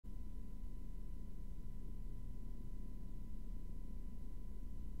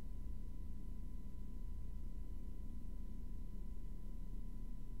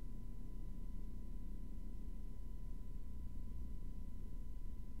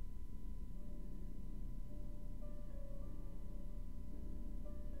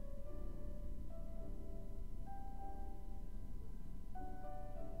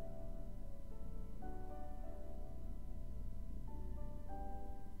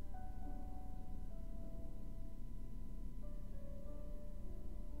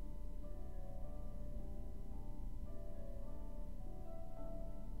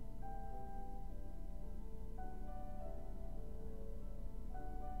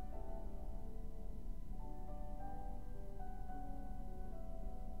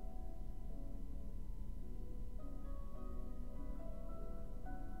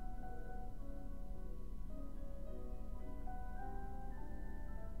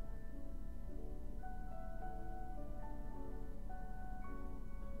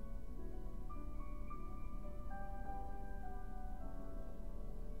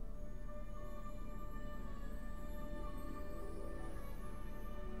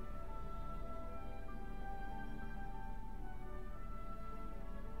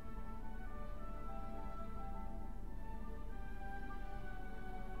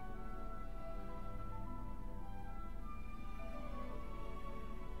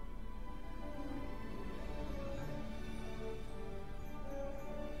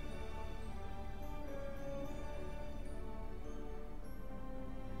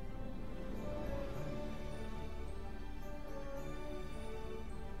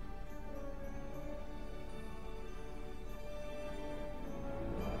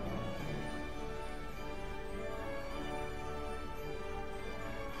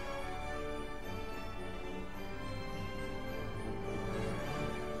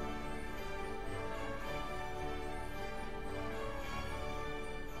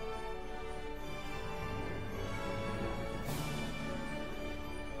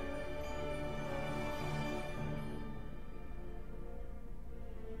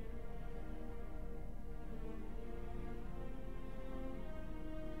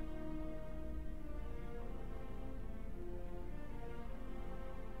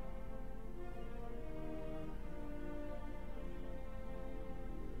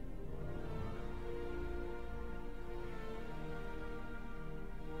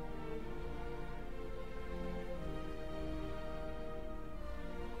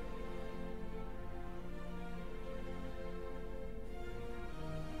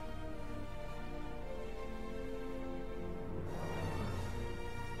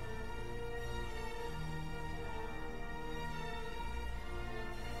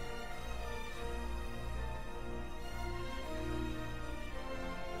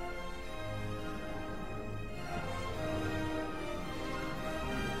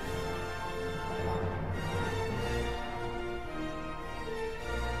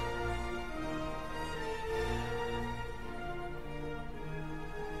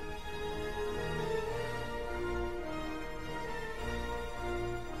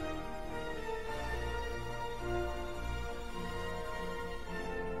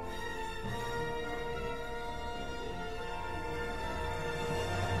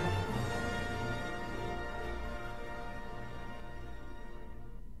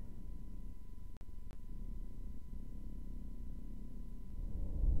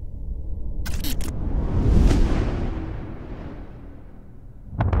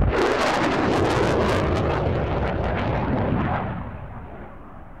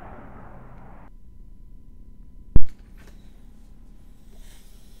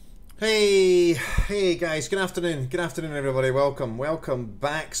Hey guys, good afternoon everybody, welcome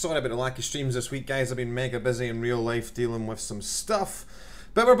back. Sorry about the lack of streams this week, guys. I've been mega busy in real life dealing with some stuff.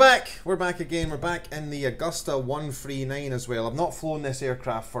 But we're back again, we're back in the AW-139 as well. I've not flown this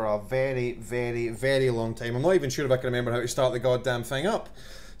aircraft for a very long time. I'm not even sure if I can remember how to start the goddamn thing up.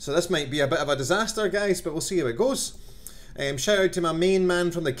 So this might be a bit of a disaster, guys, but we'll see how it goes. Shout out to my main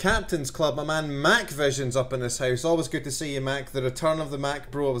man from the Captain's Club, my man Mac Vision's up in this house. Always good to see you, Mac. The return of the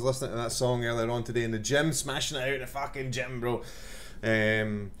Mac, bro. I was listening to that song earlier on today in the gym, smashing it out in the fucking gym, bro.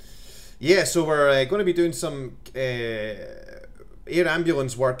 Yeah, so we're going to be doing some air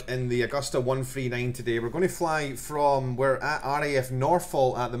ambulance work in the AW-139 today. We're going to fly from, we're at RAF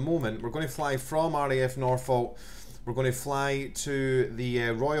Norfolk at the moment. We're going to fly from RAF Norfolk. We're going to fly to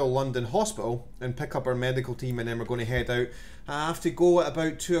the Royal London Hospital and pick up our medical team, and then we're going to head out. I have to go at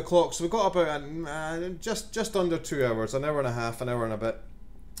about 2 o'clock, so we've got about just under 2 hours, an hour and a half, an hour and a bit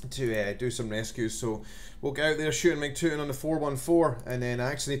to do some rescues. So we'll get out there shooting McTootin on the 414, and then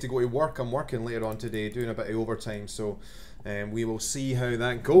I actually need to go to work. I'm working later on today, doing a bit of overtime, so we will see how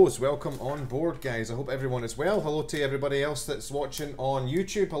that goes. Welcome on board, guys. I hope everyone is well. Hello to everybody else that's watching on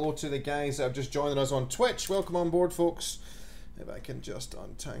YouTube. Hello to the guys that have just joined us on Twitch. Welcome on board, folks. If I can just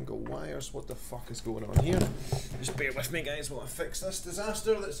untangle wires. What the fuck is going on here? Just bear with me, guys, while I fix this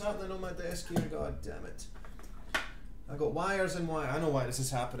disaster that's happening on my desk here. God damn it. I got wires and wire. I know why this is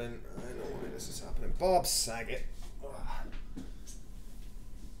happening. Bob Saget.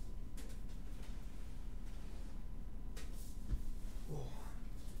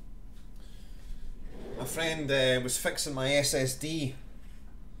 My friend was fixing my SSD,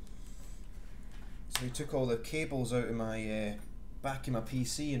 so he took all the cables out of my back of my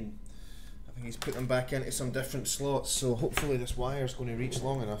PC, and I think he's put them back into some different slots, so hopefully this wire is going to reach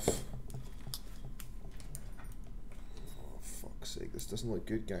long enough. Oh, fuck's sake, this doesn't look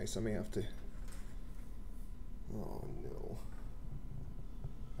good, guys. I may have to... Oh no.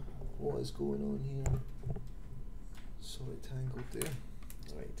 What is going on here? Saw it tangled there.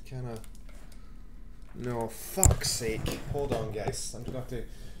 Right, kinda... No, fuck's sake. Hold on, guys. I'm just going to have to...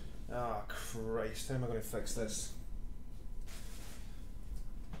 Oh, Christ. How am I going to fix this?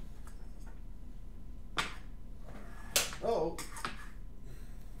 Oh.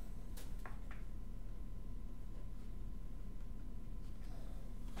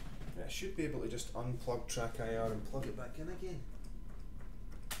 I should be able to just unplug TrackIR and plug it back in again.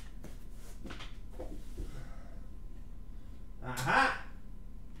 Aha!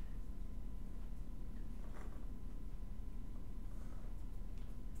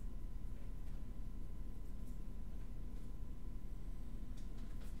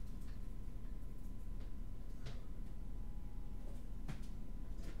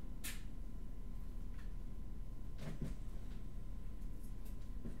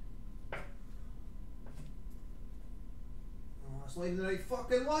 It's not even the right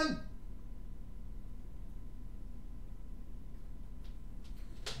fucking one!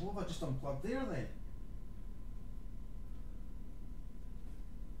 What have I just unplugged there then?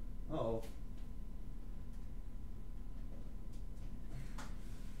 Uh oh.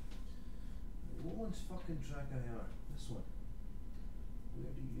 What one's fucking TrackIR? This one.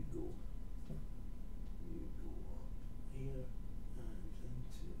 Where do you go? You go up here and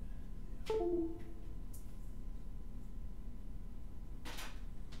into there.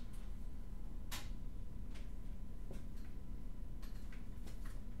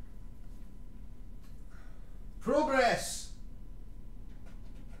 Progress!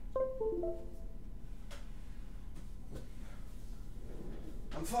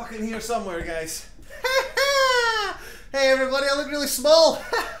 I'm fucking here somewhere, guys. Hey everybody, I look really small.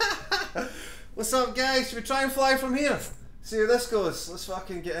 What's up, guys? Should we try and fly from here? See how this goes. Let's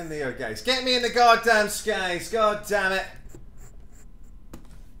fucking get in the air, guys. Get me in the goddamn skies. God damn it.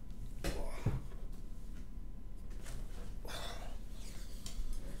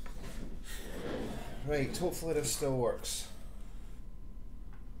 Right, hopefully this still works.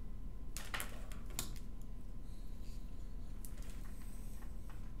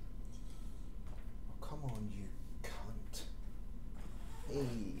 Oh, come on, you cunt.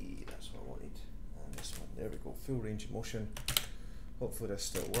 Hey, that's what I wanted. And this one, there we go. Full range of motion. Hopefully this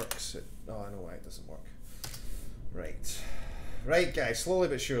still works. Oh, I know why it doesn't work. Right. Right, guys, slowly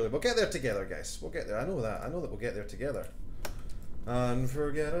but surely. We'll get there together, guys. We'll get there. I know that. I know that we'll get there together.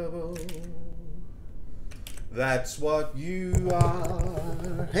 Unforgettable. That's what you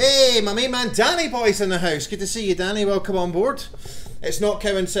are. Hey, my main man Danny Boy's in the house. Good to see you, Danny. Welcome on board. It's not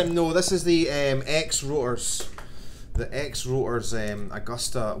Cow and Sim, no. This is the X Rotors. The X Rotors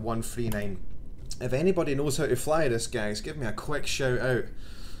Augusta 139. If anybody knows how to fly this, guys, give me a quick shout out.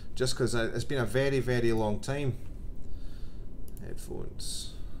 just because it's been a very, very long time.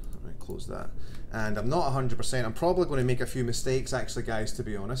 Headphones. Alright, close that. And I'm not 100%. I'm probably going to make a few mistakes, actually, guys, to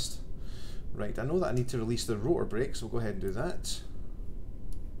be honest. Right, I know that I need to release the rotor brake, so we'll go ahead and do that.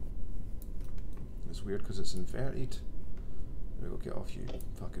 It's weird because it's inverted. There we go, get off, you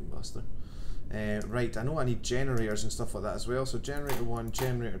fucking bastard. Right, I know I need generators and stuff like that as well. So generator 1,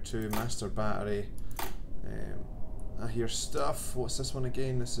 generator 2, master battery. I hear stuff. What's this one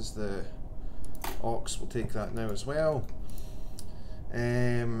again? This is the aux. We'll take that now as well.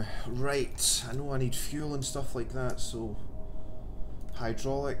 Right, I know I need fuel and stuff like that. So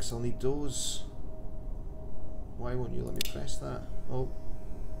hydraulics, I'll need those. Why won't you let me press that? Oh.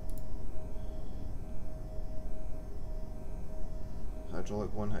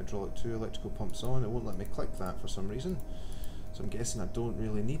 Hydraulic 1, hydraulic 2, electrical pumps on. It won't let me click that for some reason. So I'm guessing I don't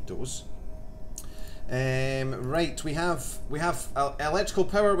really need those. Right, we have electrical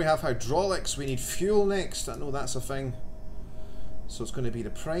power, we have hydraulics, we need fuel next. I know that's a thing. So it's going to be the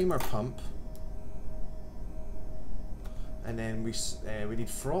primer pump. And then we need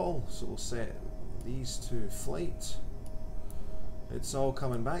throttle, so we'll set these to flight. It's all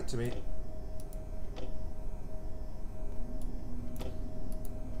coming back to me.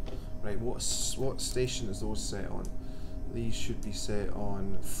 Right, what station is those set on? These should be set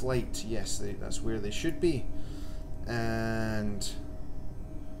on flight. Yes, that's where they should be. And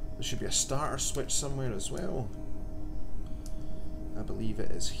there should be a starter switch somewhere as well. I believe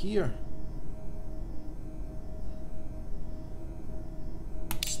it is here.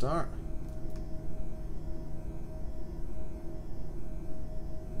 Start.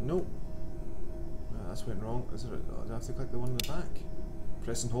 Nope. Oh, that's went wrong. Is there do I have to click the one in the back?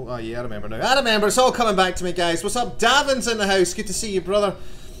 Press and hold. Oh yeah, I remember now. I remember. It's all coming back to me, guys. What's up? Davin's in the house. Good to see you, brother.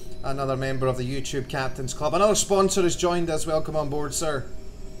 Another member of the YouTube Captains Club. Another sponsor has joined us. Welcome on board, sir.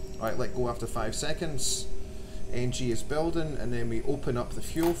 Alright, let go after 5 seconds. NG is building, and then we open up the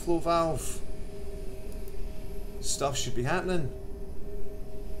fuel flow valve. Stuff should be happening.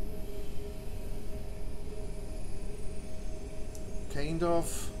 Kind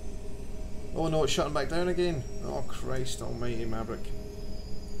of. Oh no, it's shutting back down again. Oh Christ almighty, Maverick.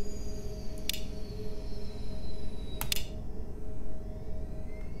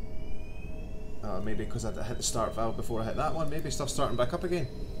 Maybe because I hit the start valve before I hit that one. Maybe stuff's starting back up again.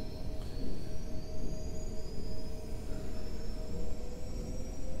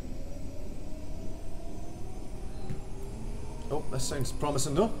 Oh, this sounds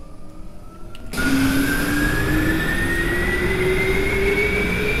promising though.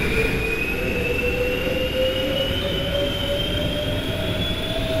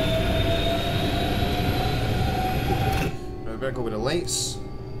 Right, we better go with the lights.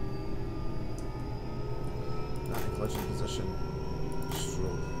 Collision position.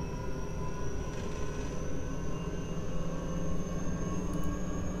 Stroke.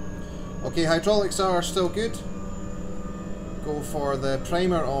 Okay, hydraulics are still good. Go for the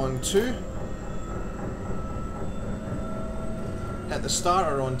primer on 2. Hit the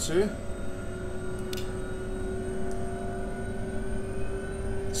starter on 2.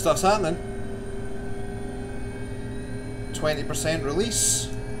 Stuff's happening. 20% release.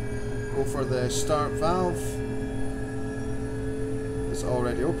 Go for the start valve. It's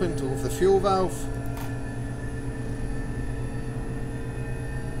already opened. Go for the fuel valve.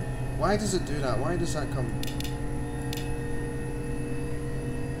 Why does it do that? Why does that come?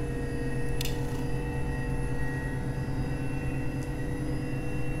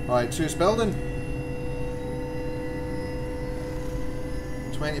 Alright, 2's building.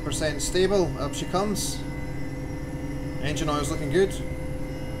 20% stable. Up she comes. Engine oil's looking good.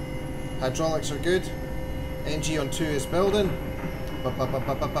 Hydraulics are good. NG on 2 is building. Up, up, up,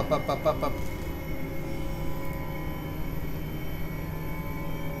 up, up, up, up, up, up, up.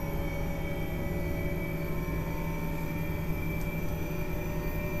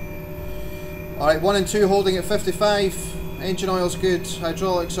 Alright, 1 and 2 holding at 55. Engine oil's good.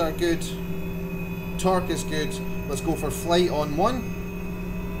 Hydraulics are good. Torque is good. Let's go for flight on 1.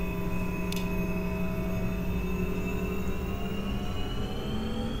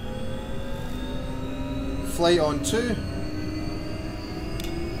 Flight on 2.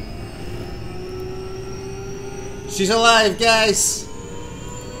 She's alive, guys!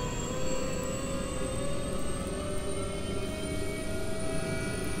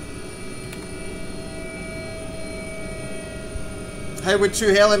 How would 2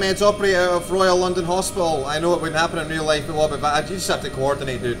 helimeds operate out of Royal London Hospital? I know it wouldn't happen in real life, but what about you just have to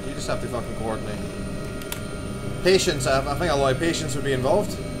coordinate, dude. You just have to fucking coordinate. Patience, I think a lot of patience would be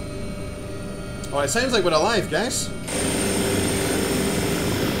involved. Alright, sounds like we're alive, guys.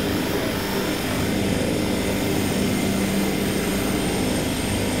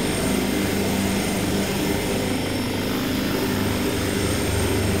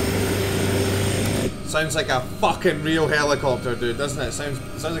 Sounds like a fucking real helicopter, dude, doesn't it?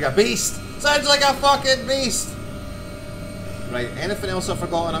 Sounds like a beast. Sounds like a fucking beast. Right, anything else I've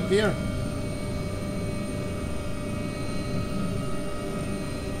forgotten up here?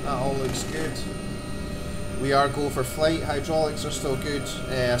 That all looks good. We are go for flight. Hydraulics are still good.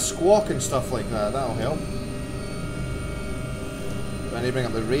 Squawk and stuff like that, that'll help. I need to bring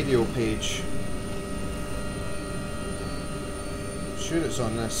up the radio page. I'm sure it's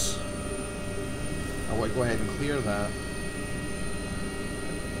on this. I want to go ahead and clear that.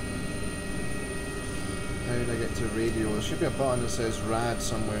 How did I get to radio? There should be a button that says RAD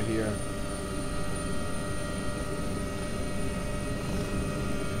somewhere here.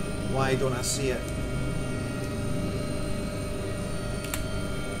 Why don't I see it?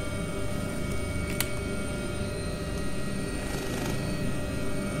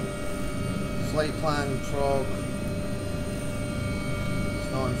 Flight plan, prog.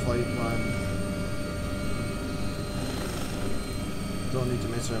 It's not in flight plan. Don't need to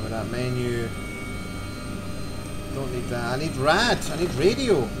mess around with that menu. Don't need that. I need RAD. I need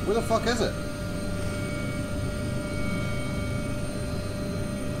radio. Where the fuck is it?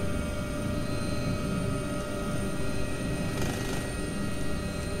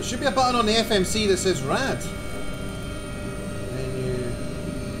 There should be a button on the FMC that says RAD. Menu.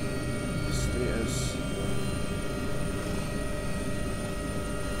 Status.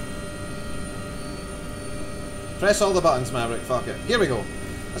 Press all the buttons, Maverick. Fuck it. Here we go.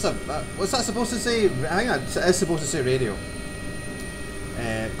 That's a. What's that supposed to say? Hang on. It's supposed to say radio.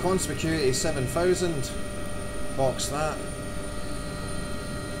 Conspicuity 7000. Box that.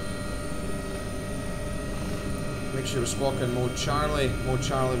 Make sure we're squawking mode Charlie. Mode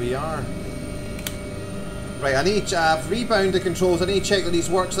Charlie we are. Right, I need to have rebound the controls. I need to check that these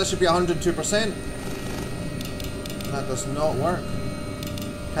work. So that should be 102%. That does not work.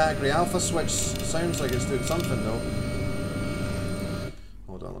 Category alpha switch sounds like it's doing something though.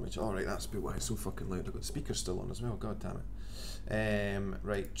 Hold on, let me. Alright, that's why it's so fucking loud. I've got the speakers still on as well. God damn it.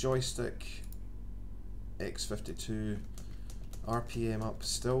 Right, joystick. X52. RPM up,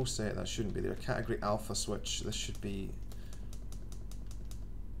 still set. That shouldn't be there. Category alpha switch. This should be.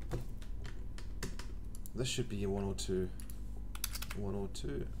 This should be a 102.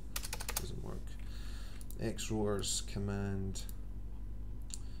 102. Doesn't work. X roars command.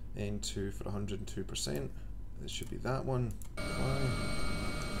 N2 for 102%. This should be that one.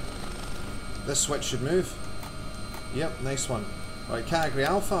 This switch should move. Yep, nice one. Alright, category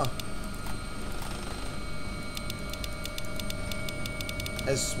alpha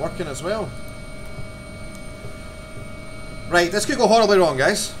is working as well. Right, this could go horribly wrong,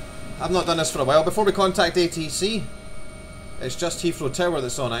 guys. I've not done this for a while. Before we contact ATC, it's just Heathrow Tower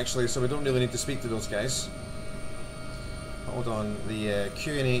that's on actually, so we don't really need to speak to those guys. Hold on, the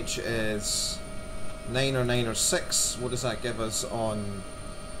QNH is 9 or 9 or 6. What does that give us on?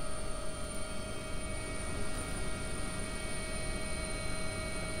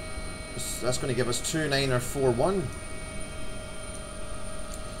 That's going to give us 29041,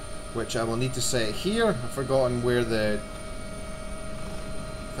 which I will need to set here. I've forgotten where the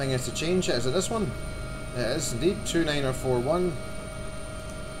thing is to change it. Is it this one? It is indeed 29041.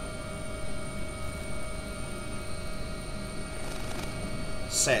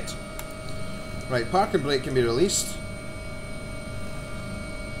 Set. Right, park and brake can be released.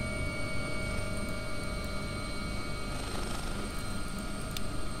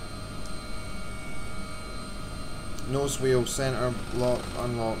 Nose wheel, center, lock,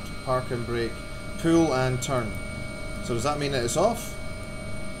 unlocked, park and brake, pull and turn. So does that mean that it's off?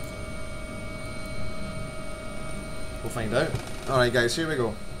 We'll find out. Alright guys, here we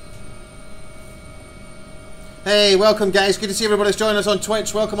go. Hey, welcome guys, good to see everybody's joining us on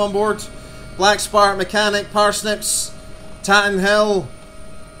Twitch. Welcome on board. Black Spark, Mechanic, Parsnips, Tatton Hill,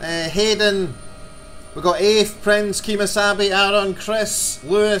 Hayden. We've got Aith, Prince, Kimasabi, Aaron, Chris,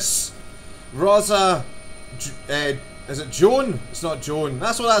 Lewis, Rosa, is it Joan? It's not Joan.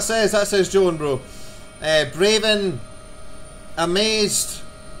 That's what that says. That says Joan, bro. Braven, Amazed,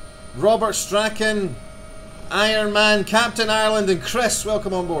 Robert Strachan, Iron Man, Captain Ireland, and Chris.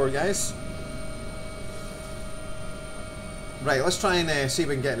 Welcome on board, guys. Right, let's try and see if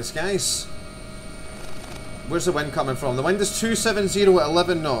we can get in the skies. Where's the wind coming from? The wind is 270 at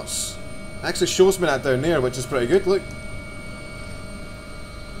 11 knots. Actually shows me that down there, which is pretty good. Look.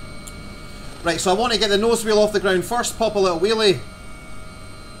 Right, so I want to get the nose wheel off the ground first, pop a little wheelie.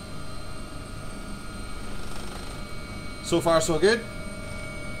 So far, so good.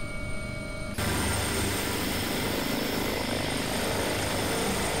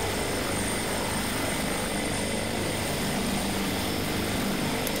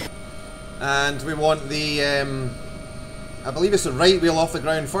 And we want the, I believe it's the right wheel off the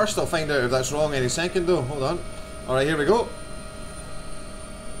ground first. I'll find out if that's wrong any second though. Hold on. Alright, here we go.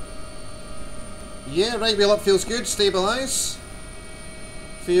 Yeah, right wheel up feels good. Stabilise.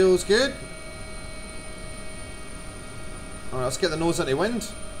 Feels good. Alright, let's get the nose into wind.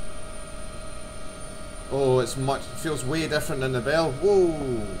 Oh, it's much, feels way different than the bell.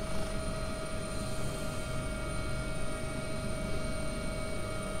 Whoa.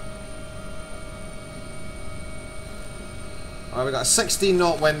 Alright, we got a 16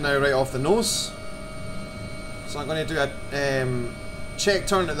 knot wind now right off the nose. So I'm going to do a check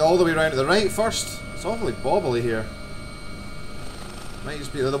turn all the way around to the right first. It's awfully bobbly here. Might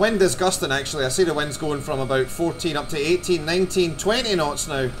just be, the wind is gusting actually. I see the wind's going from about 14 up to 18, 19, 20 knots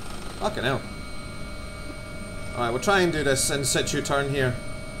now. Fucking hell. Alright, we'll try and do this in situ turn here.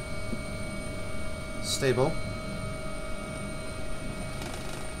 Stable.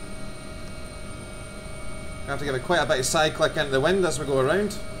 I have to give it quite a bit of side click into the wind as we go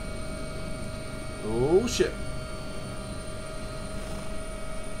around. Oh shit.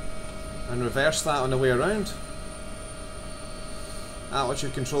 And reverse that on the way around.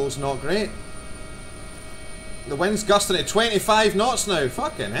 Altitude control's not great. The wind's gusting at 25 knots now.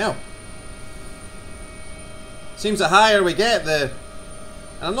 Fucking hell. Seems the higher we get, and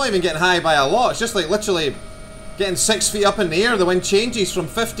I'm not even getting high by a lot. It's just like literally getting 6 feet up in the air. The wind changes from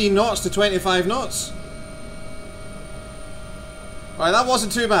 15 knots to 25 knots. Alright, that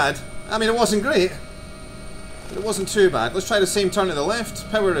wasn't too bad. I mean, it wasn't great, but it wasn't too bad. Let's try the same turn to the left.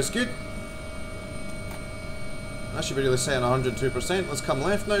 Power is good. That should be really saying 102%. Let's come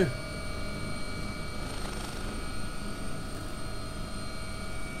left now.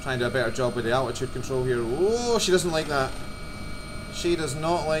 Try and do a better job with the altitude control here. Oh, she doesn't like that. She does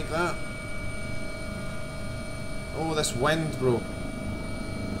not like that. Oh, this wind, bro.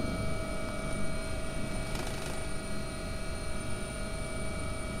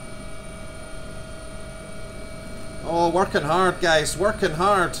 Oh, working hard, guys. Working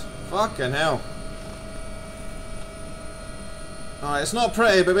hard. Fucking hell. Alright, it's not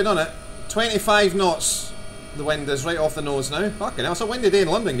pretty, but we've done it. 25 knots. The wind is right off the nose now. Fucking hell, it's a windy day in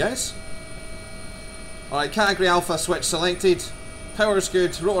London, guys. Alright, category alpha switch selected. Power's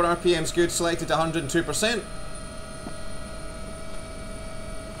good. Rotor RPM's good. Selected to 102%.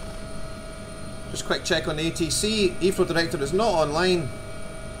 Just quick check on the ATC. eFlow Director is not online.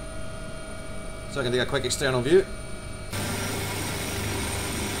 So I can take a quick external view.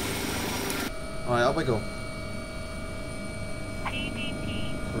 Alright, up we go.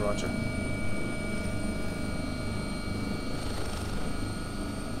 Roger.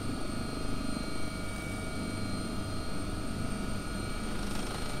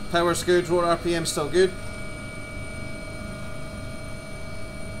 Power's good, rotor RPM still good.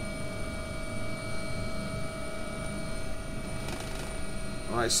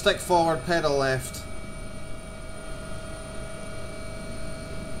 Alright, stick forward, pedal left.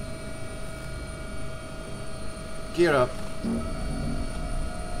 Gear up.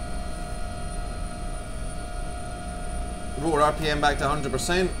 Rotor RPM back to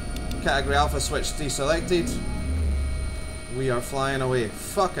 100%. Category alpha switch deselected. We are flying away.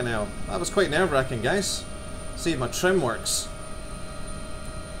 Fucking hell. That was quite nerve-wracking, guys. See if my trim works.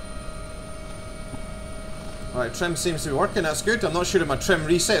 Alright, trim seems to be working. That's good. I'm not sure if my trim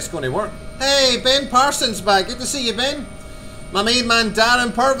reset's going to work. Hey, Ben Parsons back. Good to see you, Ben. My main man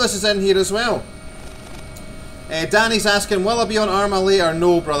Darren Purvis is in here as well. Danny's asking, will I be on Arma later?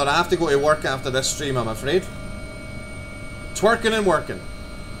 No, brother. I have to go to work after this stream, I'm afraid. Twerking and working.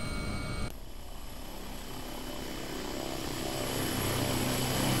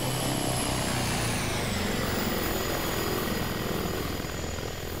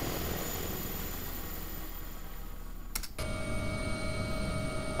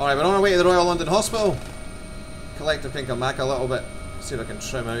 Alright, we're on our way to the Royal London Hospital. Collector can come back a little bit. See if I can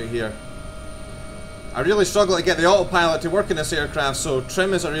trim out here. I really struggle to get the autopilot to work in this aircraft, so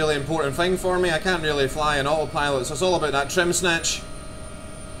trim is a really important thing for me. I can't really fly in autopilot, so it's all about that trim snatch.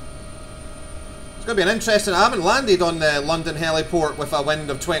 It's going to be an interesting... I haven't landed on the London heliport with a wind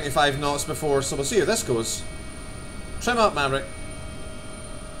of 25 knots before, so we'll see how this goes. Trim up, Maverick.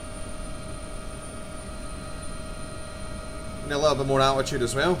 Need a little bit more altitude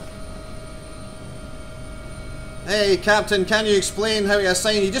as well. Hey, Captain, can you explain how to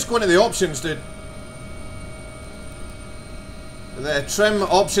assign... You just go into the options, dude. The trim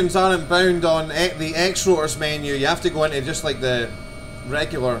options aren't bound on the X rotors menu. You have to go into just like the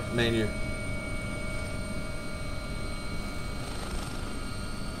regular menu.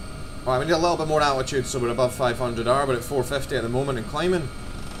 Alright, we need a little bit more altitude, so we're above 500R. We're at 450 at the moment and climbing.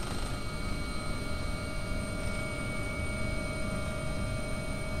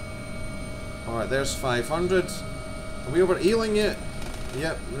 there's 500. Are we over Ealing yet?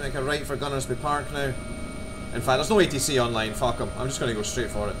 Yep, we make a right for Gunnersby Park now. In fact, there's no ATC online, fuck them. I'm just going to go straight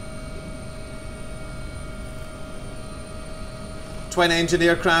for it. Twin engine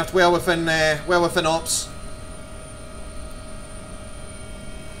aircraft, well within ops.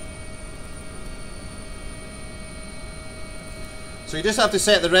 So you just have to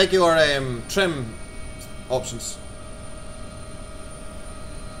set the regular trim options.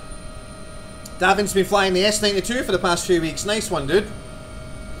 Davin's been flying the S92 for the past few weeks. Nice one, dude.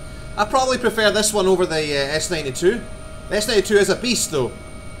 I probably prefer this one over the S92. The S92 is a beast, though.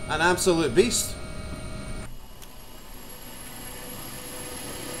 An absolute beast.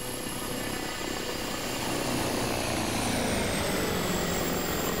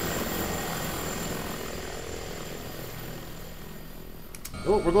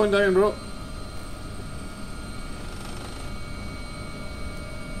 Oh, we're going down, bro.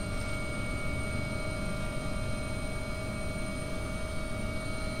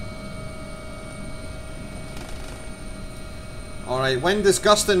 Alright, wind is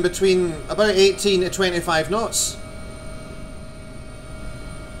gusting between about 18 to 25 knots.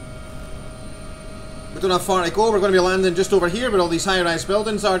 We don't have far to go. We're going to be landing just over here where all these high-rise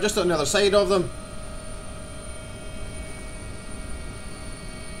buildings are, just on the other side of them.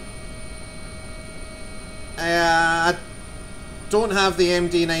 I don't have the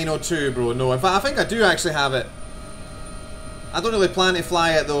MD-902, bro. No, in fact, I think I do actually have it. I don't really plan to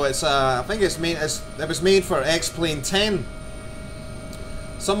fly it though. It's I think it was made for X-Plane 10.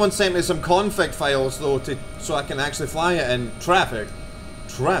 Someone sent me some config files though, so I can actually fly it in traffic.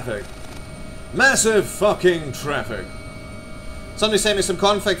 Traffic. Massive fucking traffic. Somebody sent me some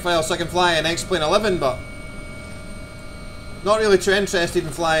config files so I can fly in Xp-11, but not really too interested in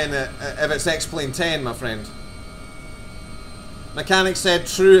flying it if it's X-Plane 10, my friend. Mechanic said,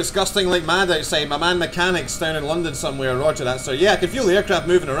 true, it's gusting like mad outside. My man Mechanic's down in London somewhere, roger that, sir. Yeah, I can feel the aircraft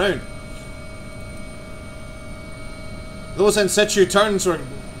moving around. Those in situ turns were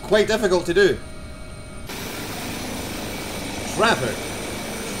quite difficult to do. Traffic.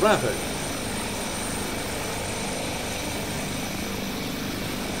 Traffic.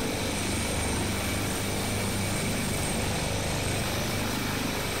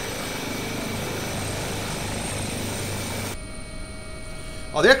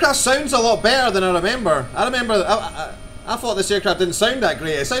 Oh, the aircraft sounds a lot better than I remember. I thought this aircraft didn't sound that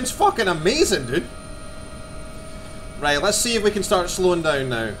great. It sounds fucking amazing, dude. Right, let's see if we can start slowing down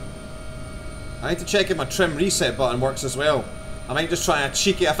now. I need to check if my trim reset button works as well. I might just try a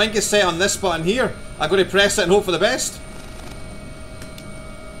cheeky... I think it's set on this button here. I'm going to press it and hope for the best.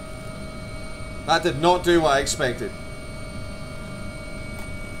 That did not do what I expected.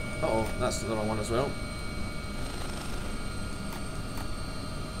 Uh-oh, that's the wrong one as well.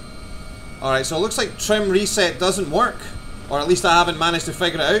 Alright, so it looks like trim reset doesn't work. Or at least I haven't managed to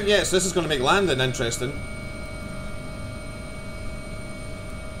figure it out yet, so this is going to make landing interesting.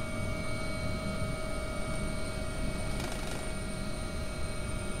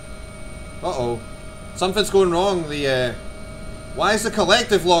 Uh-oh. Something's going wrong. Why is the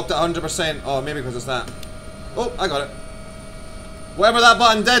collective locked at 100%? Oh, maybe because it's that. Oh, I got it. Whatever that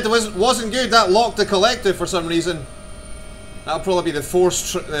button did wasn't good. That locked the collective for some reason. That'll probably be the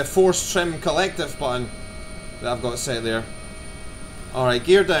force trim collective button that I've got set there. Alright,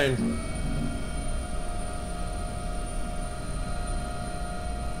 gear down.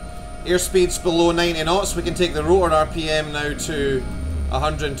 Airspeed's below 90 knots. We can take the rotor RPM now to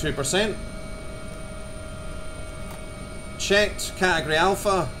 102%. Checked. Category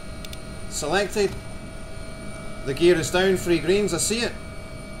Alpha. Selected. The gear is down. 3 greens. I see it.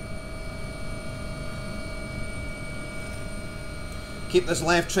 Keep this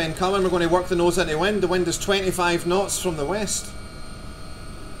left trend coming. We're going to work the nose into wind. The wind is 25 knots from the west.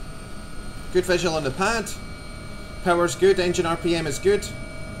 Good visual on the pad. Power's good. Engine RPM is good.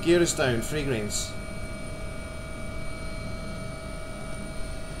 Gear is down. 3 greens.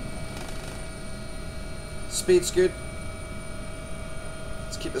 Speed's good.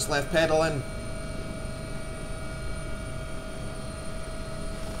 Let's keep this left pedal in.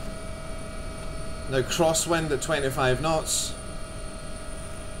 Now crosswind at 25 knots.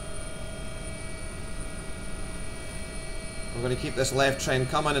 We're going to keep this left trend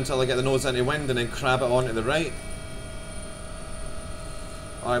coming until I get the nose into wind and then crab it onto the right.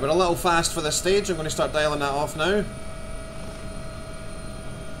 Alright, we're a little fast for this stage. I'm going to start dialing that off now.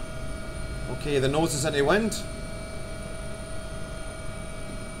 Okay, the nose is into wind.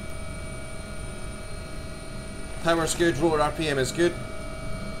 Power's good, rotor RPM is good.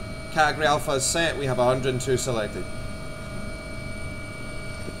 Category Alpha is set, we have 102 selected.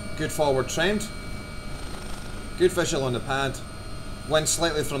 Good forward trend. Good visual on the pad. Wind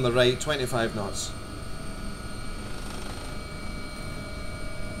slightly from the right, 25 knots.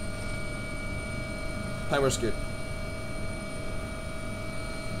 Power's good.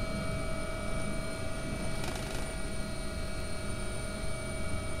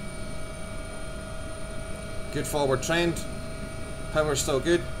 Good forward trend. Power's still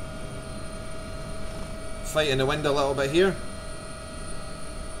good. Fighting the wind a little bit here.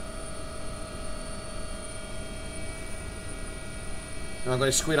 And I'm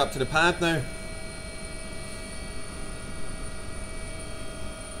going to square up to the pad now.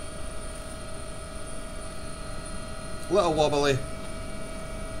 A little wobbly.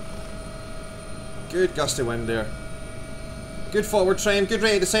 Good gusty wind there. Good forward trend, good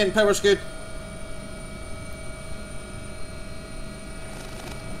rate of descent, power's good.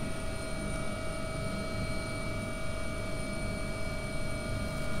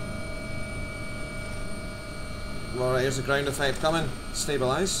 Alright, here's the ground effect coming.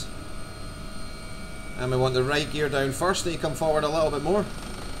 Stabilise. And we want the right gear down first, then you come forward a little bit more.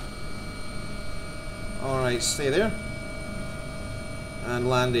 Alright, stay there. And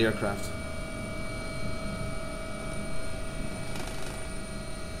land the aircraft.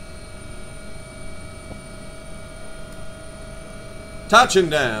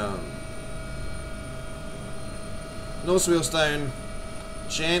 Touching down. Nose wheels down.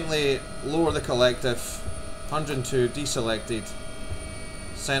 Gently lower the collective. 102 deselected.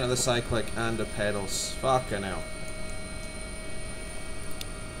 Centre the cyclic and the pedals. Fucking hell.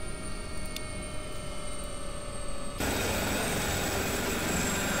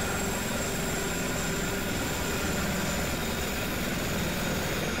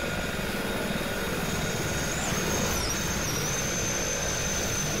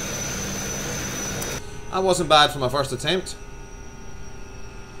 That wasn't bad for my first attempt.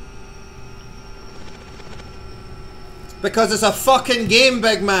 Because it's a fucking game,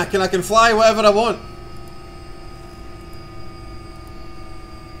 Big Mac, and I can fly whatever I want.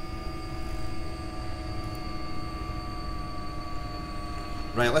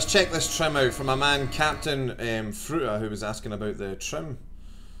 Right, let's check this trim out from my man Captain Fruta, who was asking about the trim.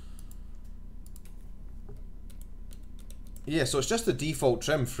 Yeah, so it's just the default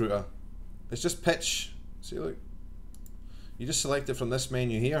trim, Fruta. It's just pitch. See, look. You just select it from this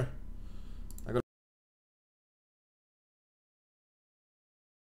menu here.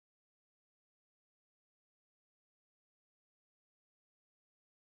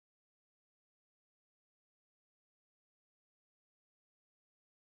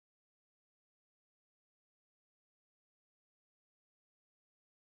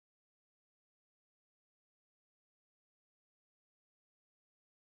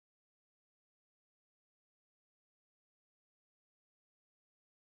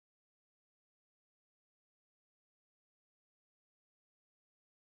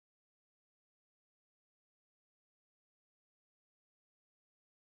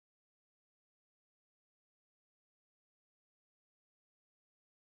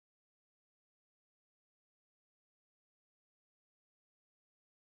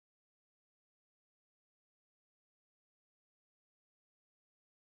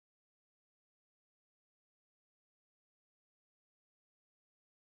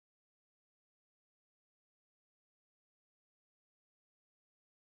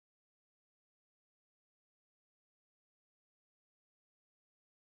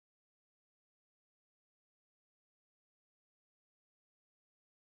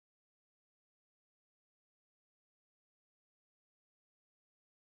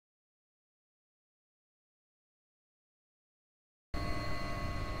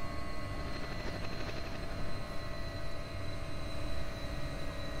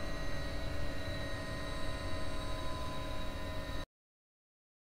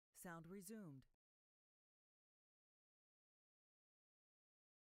 Sound resumed.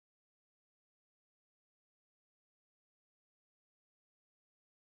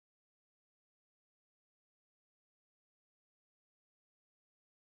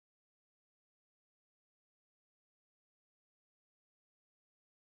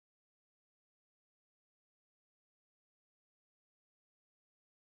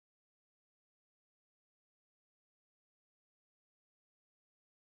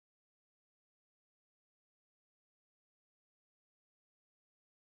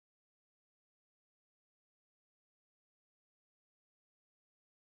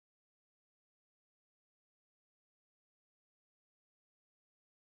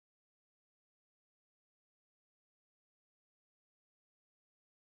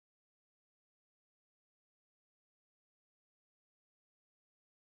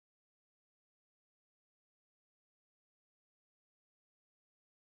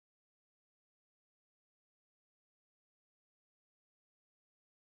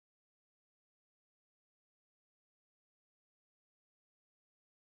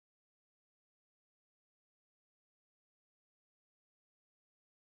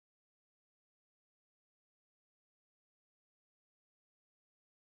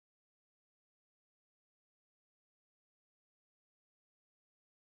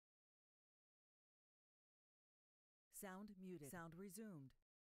 Sound muted. Sound resumed.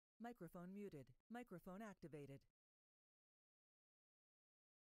 Microphone muted. Microphone activated.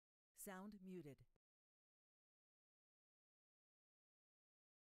 Sound muted.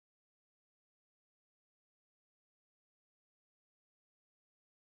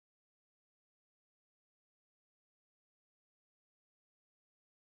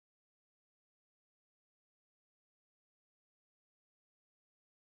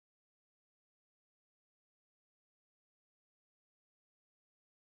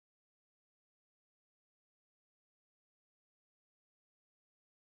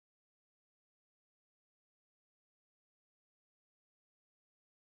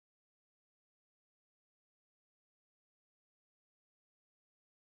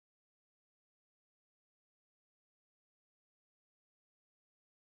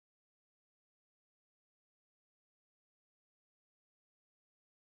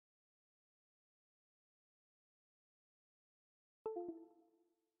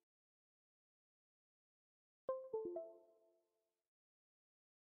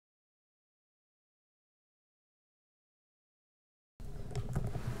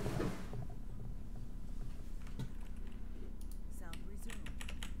 Sound resumed.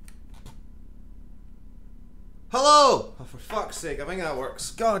 Hello! Oh, for fuck's sake, I think that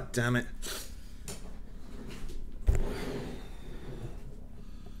works. God damn it.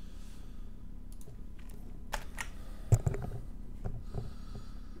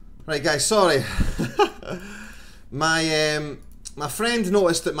 Right guys, sorry. My friend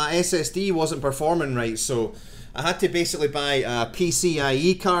noticed that my SSD wasn't performing right, so I had to basically buy a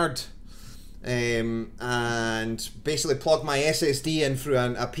PCIe card and basically plug my SSD in through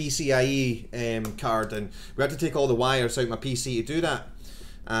a PCIe card, and we had to take all the wires out my PC to do that.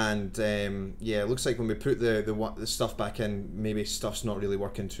 And yeah, it looks like when we put the stuff back in, maybe stuff's not really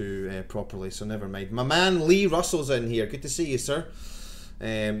working too properly, so never mind. My man Lee Russell's in here. Good to see you, sir.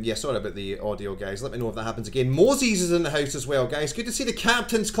 Yeah, sorry about the audio, guys. Let me know if that happens again. Moses is in the house as well, guys. Good to see the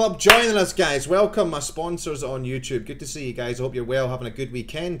Captain's Club joining us, guys. Welcome, my sponsors on YouTube. Good to see you guys. I hope you're well, having a good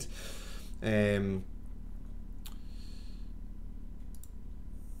weekend. I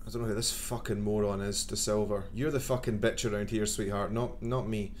don't know who this fucking moron is, De Silver. You're the fucking bitch around here, sweetheart. Not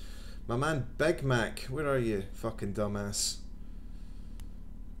me. My man Big Mac, where are you, fucking dumbass?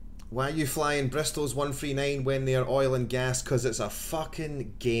 Why are you flying Bristol's 139 when they're oil and gas? Because it's a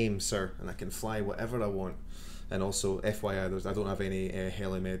fucking game, sir. And I can fly whatever I want. And also, FYI, I don't have any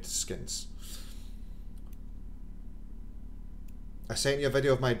Helimed skins. I sent you a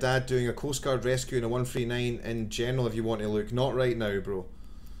video of my dad doing a Coast Guard rescue in a 139 in general if you want to look. Not right now, bro.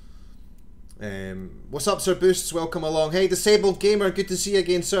 What's up, Sir Boosts? Welcome along. Hey, Disabled Gamer, good to see you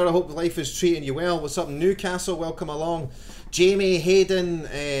again, sir. I hope life is treating you well. What's up, Newcastle? Welcome along. Jamie,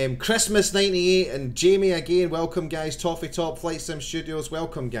 Hayden, Christmas 98, and Jamie again. Welcome, guys. Toffee Top, Flight Sim Studios.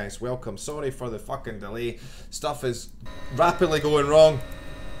 Welcome, guys. Welcome. Sorry for the fucking delay. Stuff is rapidly going wrong.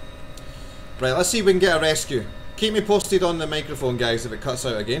 Right, let's see if we can get a rescue. Keep me posted on the microphone, guys, if it cuts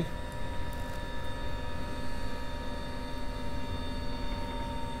out again.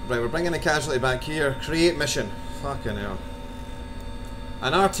 Right, we're bringing the casualty back here. Create mission. Fucking hell.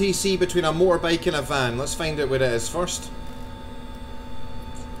 An RTC between a motorbike and a van. Let's find out where it is first.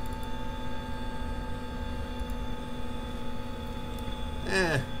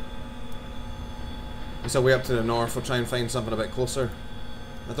 It's a way up to the north. We'll try and find something a bit closer.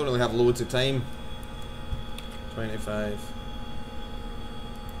 I don't really have loads of time. 25.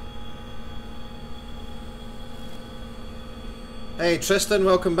 Hey Tristan,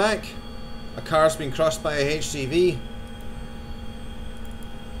 welcome back. A car's been crushed by a HCV.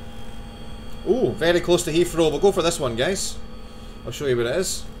 Ooh, very close to Heathrow. We'll go for this one, guys. I'll show you where it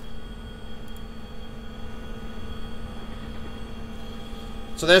is.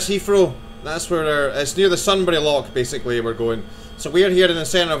 So there's Heathrow. That's where it's near the Sunbury Lock, basically, we're going. So we're here in the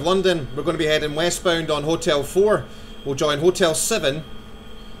centre of London. We're going to be heading westbound on Hotel 4. We'll join Hotel 7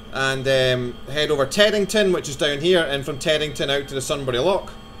 and head over Teddington, which is down here, and from Teddington out to the Sunbury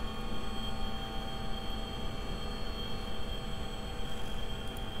Lock.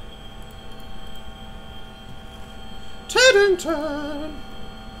 Teddington!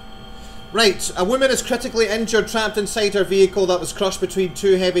 Right, a woman is critically injured trapped inside her vehicle that was crushed between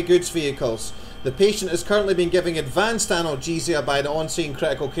two heavy goods vehicles. The patient is currently being given advanced analgesia by the on-scene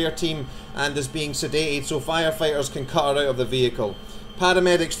critical care team and is being sedated so firefighters can cut her out of the vehicle.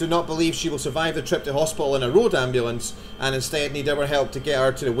 Paramedics do not believe she will survive the trip to hospital in a road ambulance and instead need our help to get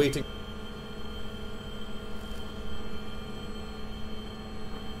her to the waiting.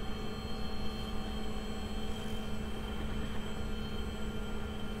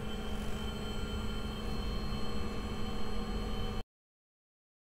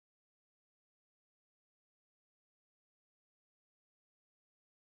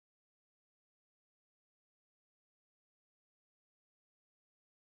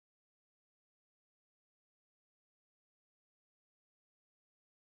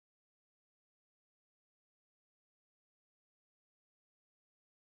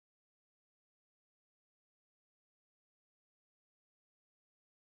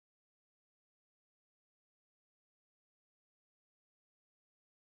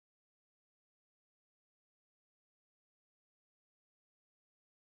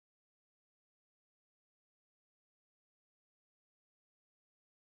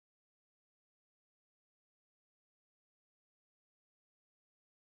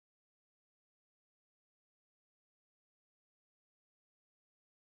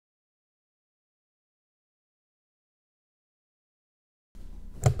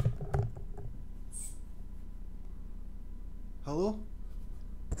 Hello?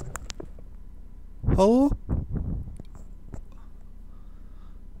 Hello?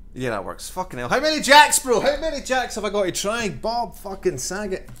 Yeah, that works. Fucking hell. How many jacks, bro? How many jacks have I got to try? Bob fucking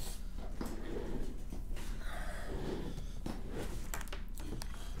Saget.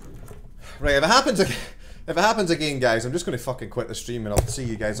 Right, if it happens again, guys, I'm just going to fucking quit the stream and I'll see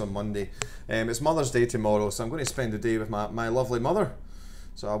you guys on Monday. It's Mother's Day tomorrow, so I'm going to spend the day with my lovely mother.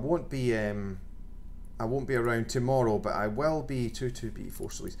 So I won't be around tomorrow, but I will be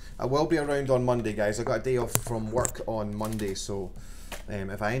 22B4 so I will be around on Monday, guys. I got a day off from work on Monday, so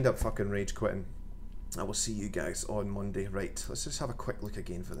if I end up fucking rage quitting, I will see you guys on Monday. Right, let's just have a quick look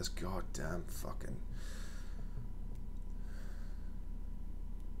again for this goddamn fucking.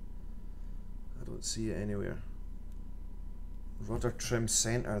 I don't see it anywhere. Rudder trim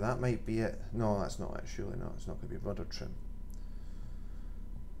center, that might be it. No, that's not it, surely not. It's not going to be rudder trim.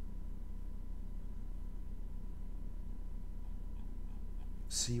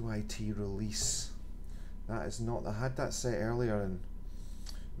 CYT release. That is not, I had that set earlier and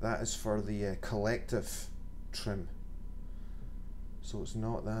that is for the collective trim. So it's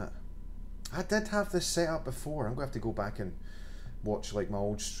not that. I did have this set up before. I'm going to have to go back and watch like my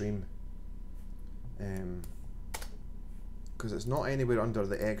old stream. Because it's not anywhere under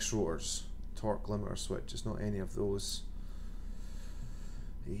the X rotors torque limiter switch. It's not any of those.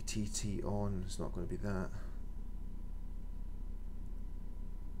 ATT on, it's not going to be that.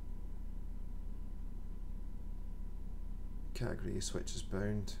 Category A switch is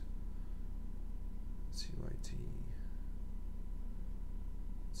bound. CYT.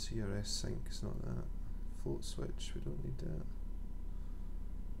 CRS sync is not that. Float switch, we don't need that.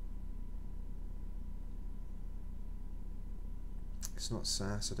 It's not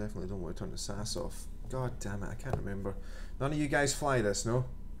SAS, I definitely don't want to turn the SAS off. God damn it, I can't remember. None of you guys fly this, no?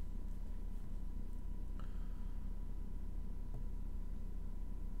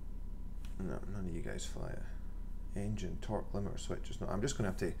 No, none of you guys fly it. Engine torque limiter switch is not. I'm gonna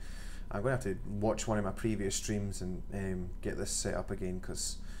have to watch one of my previous streams and get this set up again,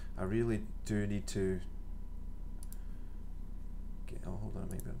 because I really do need to get. Oh, hold on,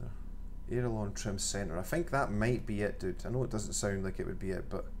 maybe there. Aileron trim center. I think that might be it, dude. I know it doesn't sound like it would be it,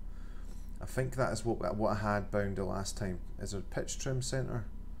 but I think that is what I had bound the last time. Is there pitch trim center?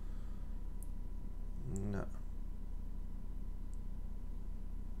 No.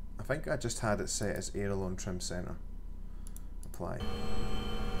 I think I just had it set as aileron trim center. Apply.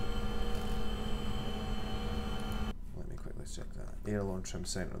 Let me quickly check that. Aileron trim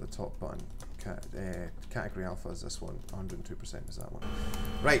center, the top button. Category alpha is this one. 102% is that one.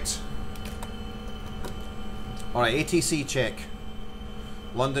 Right. Alright, ATC check.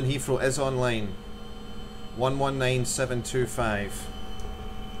 London Heathrow is online. 119725.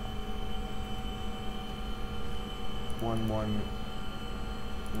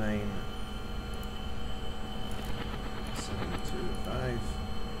 119.725.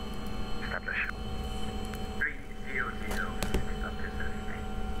 Establish. 300.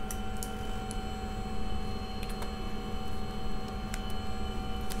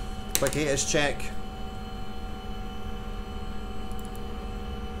 Quick haters check.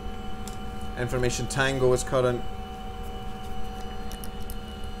 Information Tango is current.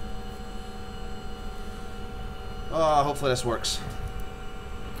 Oh, hopefully this works.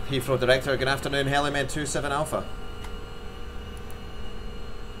 Heathrow Director, good afternoon, Helimed 27 Alpha.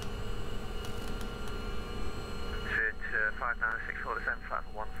 To 5964 descend flight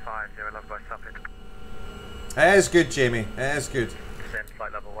 150 level by Summit. It is good, Jamie. It is good. Descend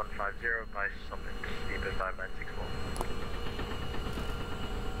flight level 150 by Summit. Steep as 5964.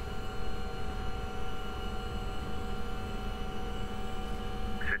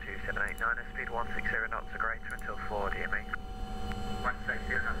 789 speed 160 knots to greater until 4 DME.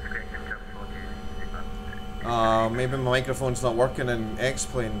 160 knots to greater until 4 DME. Maybe my microphone's not working in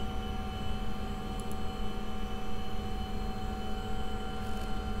X-Plane.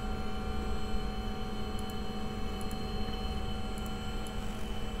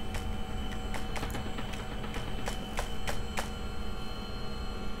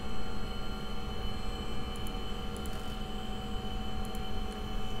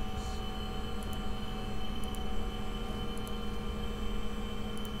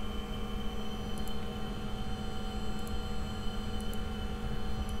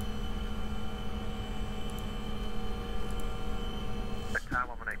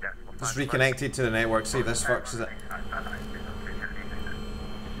 Just reconnected to the network, see if this works, is it?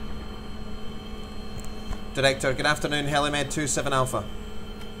 Director, good afternoon, Helimed 27 Alpha.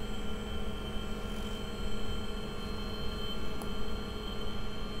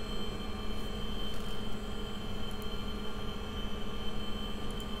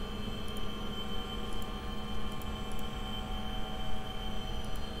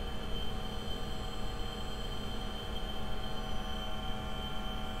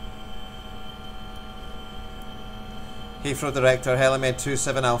 Heathrow Director, Helimed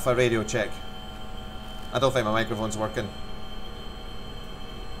 27 Alpha, radio check. I don't think my microphone's working.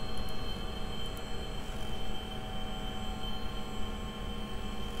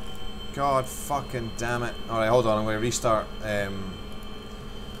 God fucking damn it. Alright, hold on, I'm going to restart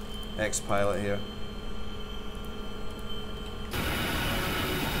X-Pilot here.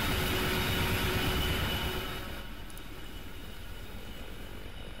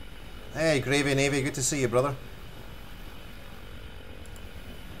 Hey, Gravy Navy, good to see you, brother.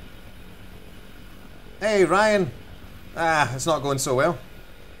 Hey, Ryan. Ah, it's not going so well.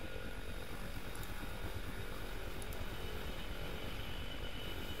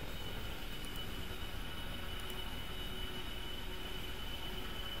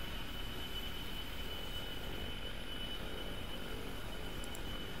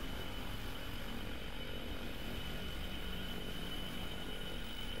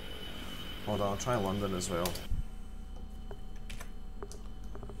 Hold on, I'll try London as well.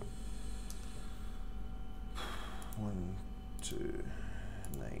 One, 2,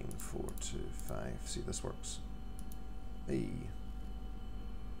 9, 4, 2, 5. See, this works. Hey.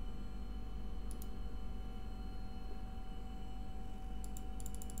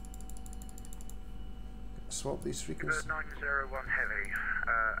 Swap these frequencies. Speedbird 901 heavy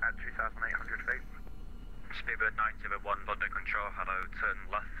at 2,800 feet. Speedbird 901 London Control, hello, turn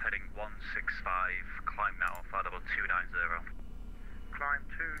left heading 165, climb now, flight level 290. Climb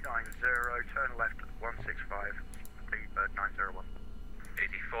 290, turn left 165, Speedbird 901.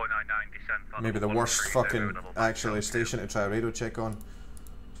 8499 descent. Maybe the worst fucking actually station to try a radio check on.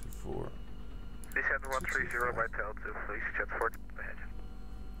 2, 4. Descend 130 by tail to police jet 4 ahead.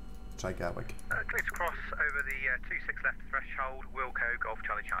 Try Gatwick. Clear to cross over the 26 left threshold, Wilco, Golf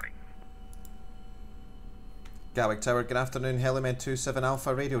Charlie Charlie. Gatwick Tower, good afternoon, Helimed 27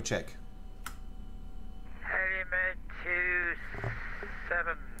 Alpha, radio check. Helimed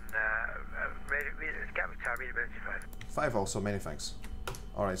 27, Gatwick Tower, radio 5. 5 also, many thanks.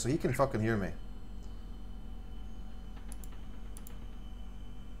 Alright, so he can fucking hear me.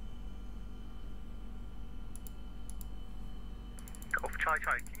 Golf Charlie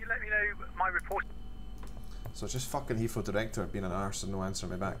Charlie, can you let me know my report? So it's just fucking Heathrow Director being an arse and no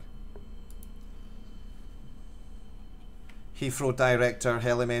answering me back. Heathrow Director,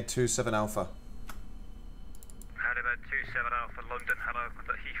 Helimed 27 Alpha. Helimed 27 Alpha, London, hello,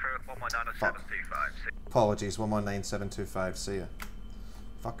 Heathrow 119725. Apologies, 119725, see ya.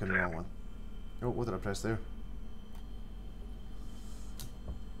 Fucking wrong one. Oh, what did I press there?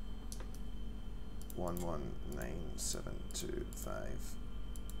 119725.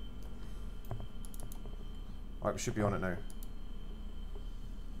 Alright, we should be on it now.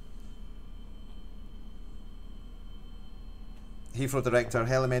 Heathrow Director,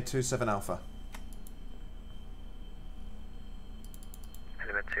 Helimed 27 Alpha.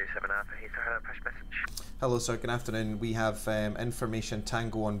 Helimed 27 Alpha, Heathrow, hello, press message. Hello sir, good afternoon. We have information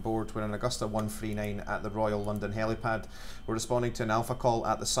Tango on board. We're an Augusta 139 at the Royal London helipad. We're responding to an alpha call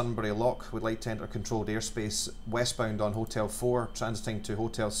at the Sunbury Lock. We'd like to enter controlled airspace westbound on Hotel 4, transiting to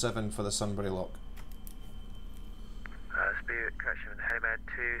Hotel 7 for the Sunbury Lock. Speed correction, Helimed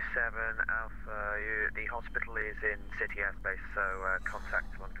 27 Alpha, the hospital is in city airspace, so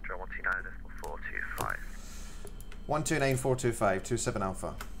contact on control 129.425. 129425, 27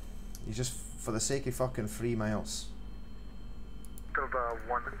 Alpha. You just, for the sake of fucking 3 miles. Silver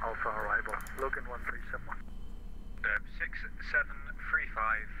 1 Alpha arrival, Logan 1371.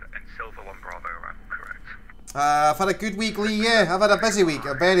 6735 and Silver 1 Bravo arrival, correct. I've had a good week, Lee, yeah. I've had a busy week,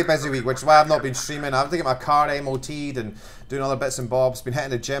 a very busy week, which is why I've not been streaming. I've had to get my car MOT'd and doing other bits and bobs. Been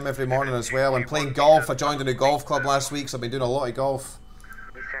hitting the gym every morning as well and playing golf. I joined a new golf club last week, so I've been doing a lot of golf.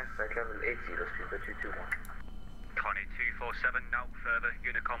 Descent flight level 80, Speedbird 221. Connie 247, now further,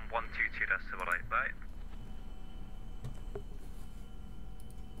 Unicom 122.78, bye.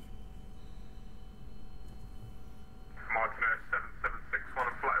 Martinez 7761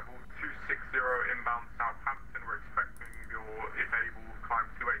 on flight level 260 inbound Southampton. We're expecting your, if able, climb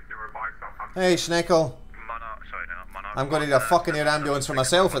 280 by Southampton. Hey, Schneckle. Monarch, sorry, no, Monarch. I'm going to need a fucking air ambulance for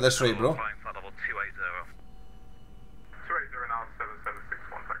myself at this rate, bro. Flying flight level 280. 280 now,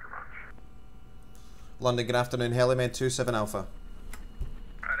 7761, second range. London, good afternoon, Helimed 27 Alpha.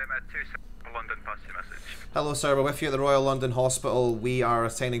 Helimed 27, London, pass your message. Hello sir, we're with you at the Royal London Hospital. We are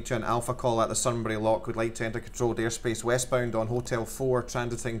attending to an alpha call at the Sunbury Lock. We'd like to enter controlled airspace westbound on Hotel 4,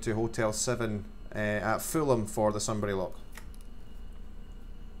 transiting to Hotel 7 at Fulham for the Sunbury Lock.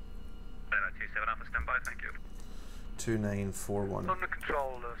 27 Alpha, stand by, thank you. 2941. London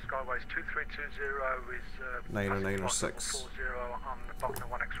Control, Skyways 2320 is 9 or 9 or 6. 40 on the Buckner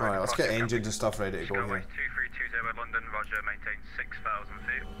 1X. Alright, let's get engines and stuff ready to go here. Skyways 2320 London, roger, maintain 6,000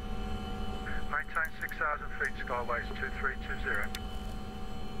 feet. Maintain 6,000 feet, Skyways 2320.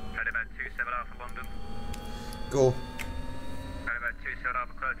 Heading 27 Alpha London. Go. Heading 27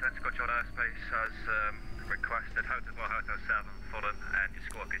 Alpha, clear tentacle control airspace as requested. Hotel 7, Fulham, and your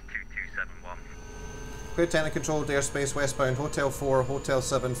squawk is 2271. Clear technical controlled airspace westbound, Hotel 4, Hotel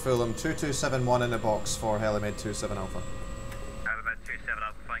 7, Fulham, 2271 in the box for Helimed 27 Alpha. Helimed 27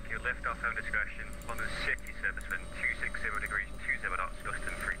 Alpha, thank you. Lift off own discretion. London City service wind 260 degrees, 20 knots,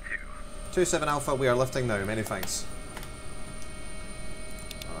 gusting 32. 27 Alpha, we are lifting now, many thanks.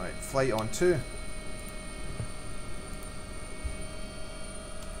 Alright, flight on 2.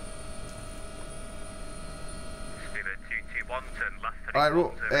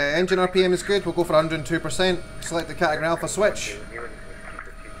 Alright, engine RPM is good, we'll go for 102%. Select the category Alpha switch.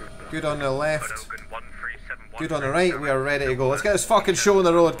 Good on the left. Good on the right, we are ready to go. Let's get this fucking show on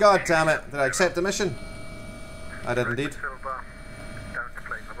the road. God damn it. Did I accept the mission? I did indeed.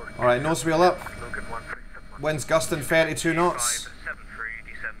 Alright, nose wheel up. Wind's gusting 32 knots.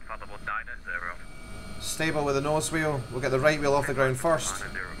 Stable with the nose wheel. We'll get the right wheel off the ground first.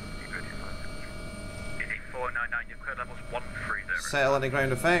 Settle into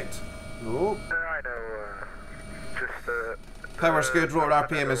ground effect. Oh. Power's good, rotor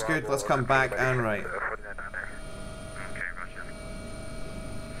RPM is good. Let's come back and right. Okay, roger.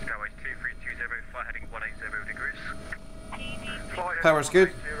 Skyways 2320, flight heading 180 degrees. Power's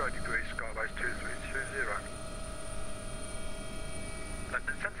good. 0 degrees, Skyways 2320.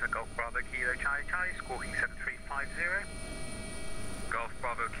 London Centre, Golf Bravo, Kilo Charlie Charlie, squawking 7350. Golf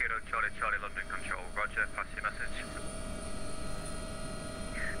Bravo, Kilo Charlie Charlie, London Control, roger, pass your message.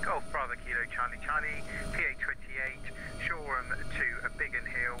 Golf Bravo, Kilo Charlie Charlie, PA28, Shoreham to Biggin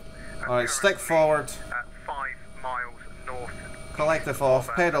Hill. Alright, stick forward. 5 miles north. Collective off,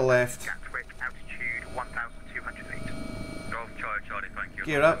 pedal left. Gatwick, altitude 1,200 feet. Golf Charlie Charlie, thank you.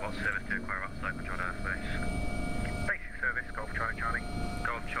 Gear up. What service to acquire outside control airspace? Basic service, Golf Charlie Charlie.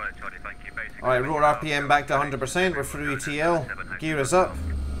 Golf Charlie Charlie, thank you. Basic. Alright, rotor RPM back to 100%. We're through ETL. Gear is up.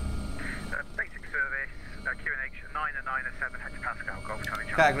 Basic service, QNH 9 and 9 and 7 hectopascal, Golf Charlie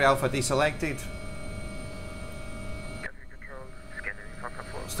Charlie. Category Alpha deselected.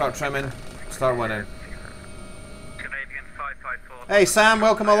 Start trimming. Start winning. Canadian 554. Hey Sam,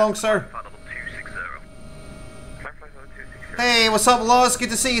 welcome along, sir. Hey, what's up, Loz? Good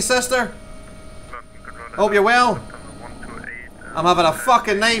to see you, sister. Hope you're well. I'm having a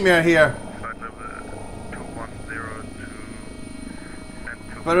fucking nightmare here.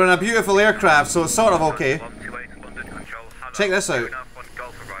 But we're in a beautiful aircraft, so it's sort of okay. Check this out.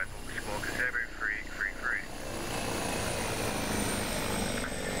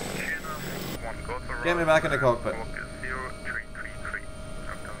 Get me back in the cockpit.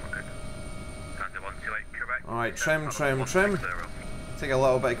 Alright, trim, trim, trim. Take a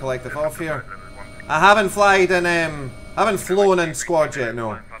little bit of collective off here. I haven't flown in squad yet,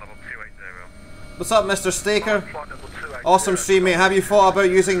 no. What's up, Mr. Staker? Awesome stream, mate. Have you thought about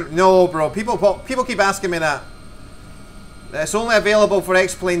using... No, bro. People keep asking me that. It's only available for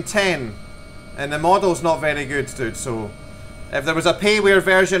X-Plane 10. And the model's not very good, dude, so... If there was a payware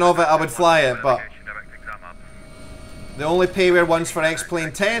version of it, I would fly it, but... The only payware one's for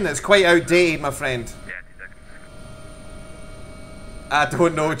X-Plane 10. It's quite outdated, my friend. I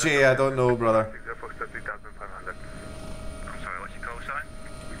don't know, Jay. I don't know, brother. I'm sorry, what's your call sign?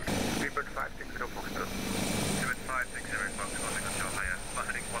 Seabird 560 Foxtrot. Seabird 560 Foxtrot, London Control, higher. Flight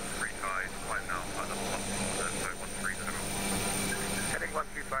heading 135, flight now, flight level 130. Heading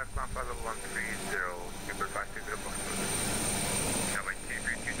 135, flight level 130, Seabird 560 Foxtrot. Skyways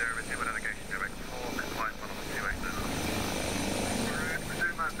 2320, receive navigation, direct 4, flight level 280.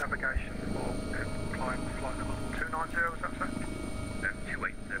 Resume navigation for climb flight level 290, is that so?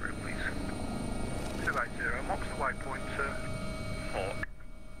 280, please. 280, and what's the waypoint, sir? Hawk.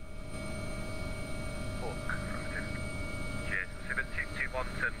 Hawk. Cheers. Seabird 221,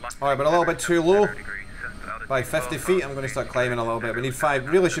 turn left. Alright, but a little bit too low. By 50 feet, I'm going to start climbing a little bit. We need 5,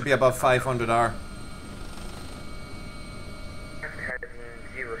 really should be above 500R.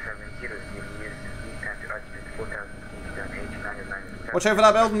 Watch out for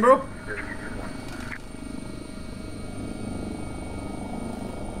that building, bro.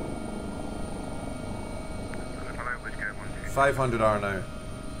 500R now.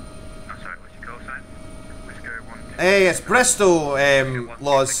 I'm sorry, what's your call sign? Hey, it's Bristol,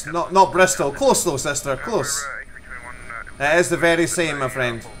 Laws. Not Bristol. Close though, sister. Close. It is the very same, my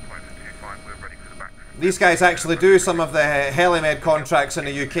friend. These guys actually do some of the helimed contracts in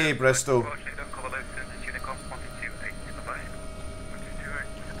the UK, Bristol.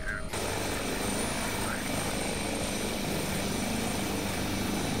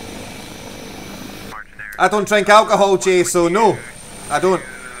 I don't drink alcohol, Jay, so no, I don't. 9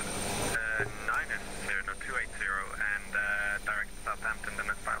 is clear, no 280 and direct to Southampton, then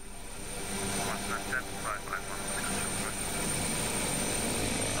it's file.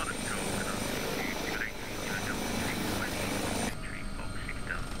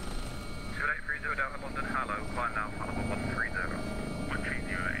 2830 down to London, hello, climb now, file number 130. 130,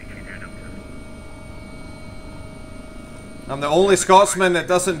 I'm the only Scotsman that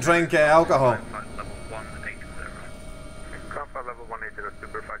doesn't drink alcohol.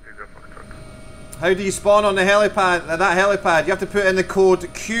 How do you spawn on the helipad? That helipad, you have to put in the code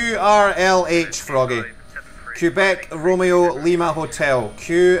QRLH, Froggy. Quebec Romeo Lima Hotel.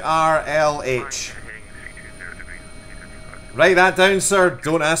 QRLH. Write that down, sir.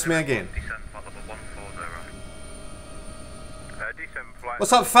 Don't ask me again.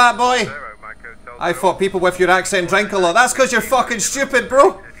 What's up, fat boy? I thought people with your accent drink a lot. That's because you're fucking stupid,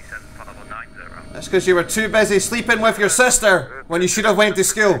 bro. That's because you were too busy sleeping with your sister when you should have went to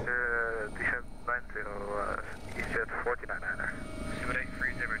school.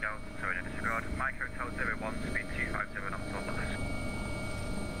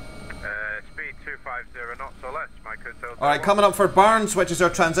 Alright, coming up for Barnes, which is our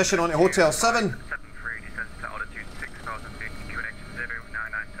transition onto Hotel 7.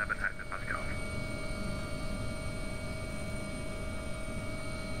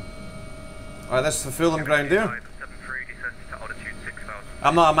 Alright, this is the Fulham ground there.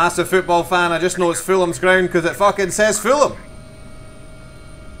 I'm not a massive football fan, I just know it's Fulham's ground because it fucking says Fulham.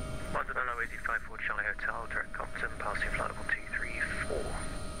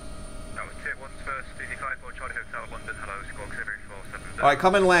 Alright,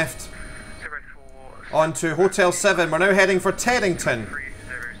 coming left. On to Hotel 7. We're now heading for Teddington.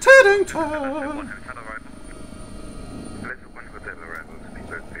 Teddington!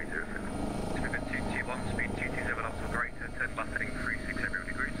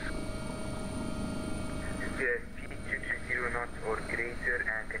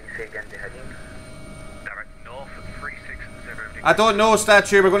 I don't know,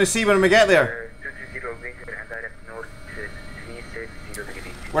 Statue. We're going to see when we get there.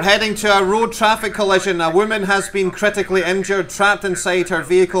 We're heading to a road traffic collision. A woman has been critically injured, trapped inside her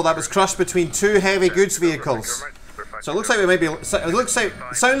vehicle that was crushed between two heavy goods vehicles. So it looks like we may be.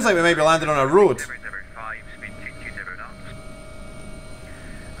 Sounds like we may be landing on a road.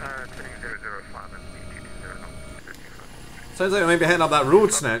 Sounds like we may be heading up that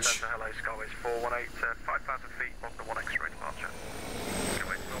road, Snitch.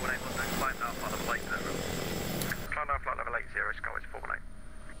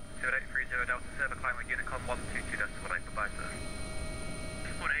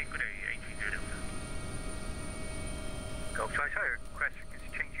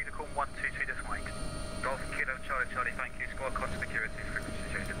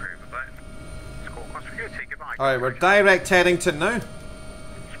 Alright, we're direct Teddington now.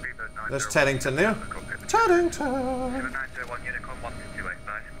 There's Teddington there. Teddington!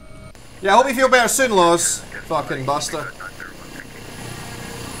 Yeah, I hope you feel better soon, Laws. Fucking buster.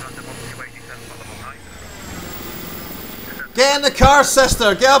 Get in the car,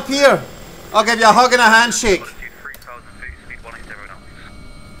 sister! Get up here! I'll give you a hug and a handshake.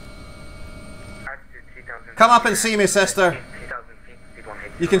 Come up and see me, sister.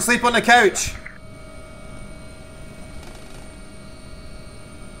 You can sleep on the couch.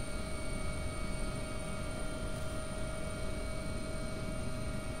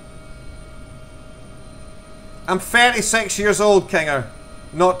 I'm 36 years old, Kinger.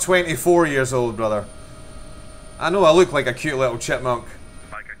 Not 24 years old, brother. I know I look like a cute little chipmunk,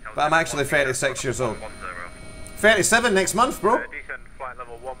 but I'm actually 36 years old. 37 next month, bro. Descend flight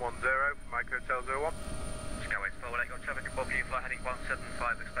level 110, Mike Hotel 01. Skyways 418, got traffic above you, flight heading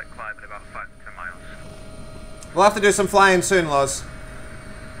 175, expect climb at about 5 to 10 miles. We'll have to do some flying soon, Loz.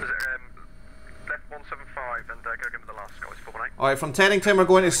 Left 175 and go give me the last Skyways 418. Alright, from Teddington we're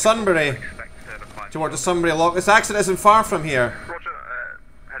going to Sunbury. Towards the Sunbury Lock. This accident isn't far from here. Roger,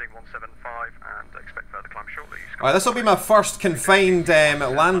 heading 175 and expect further climb shortly. Alright, this will be my first confined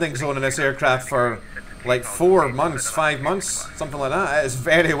landing zone in this aircraft for like 4 months, 5 months, something like that. It is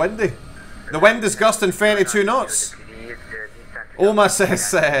very windy. The wind is gusting 32 knots. Omaha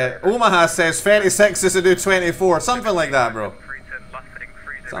says 36 is to do 24. Something like that, bro.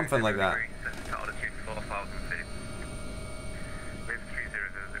 Something like that.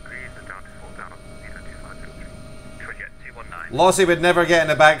 Lossie would never get in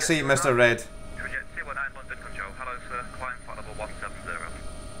the back seat, Mr. Red. Jet 219 London Control. Hello, sir. Climb flight level 170.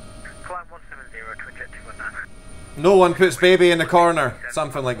 Climb 170, Twin Jet 219. No one puts baby in the corner.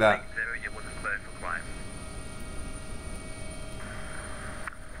 Something like that. You wasn't clear for climb.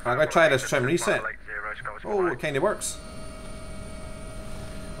 I'm going to try this trim reset. Oh, it kind of works.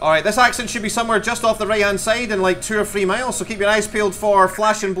 Alright, this accident should be somewhere just off the right hand side in like 2 or 3 miles, so keep your eyes peeled for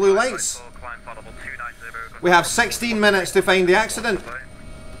flashing blue lights. We have 16 minutes to find the accident.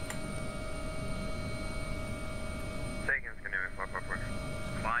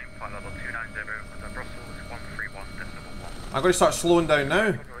 I'm going to start slowing down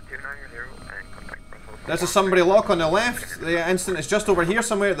now. There's a somebody lock on the left. The incident is just over here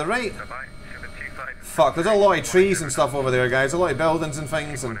somewhere at the right. Fuck, there's a lot of trees and stuff over there, guys. A lot of buildings and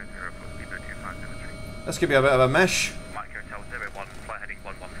things. And this could be a bit of a mish.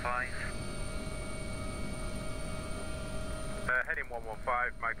 Heading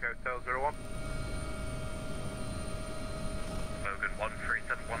 115, Mike Hotel 01. Logan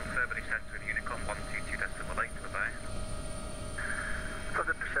 1371, verbally sent to Unicom 122.8 to the bay. 100%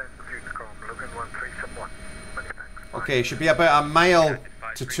 of Unicom, Logan 1371. Many thanks. Okay, should be about a mile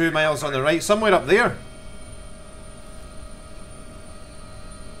to 2 miles on the right. Somewhere up there.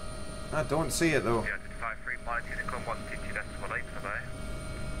 I don't see it though. Yeah, 53 Mike Unicom 122.8 to the bay.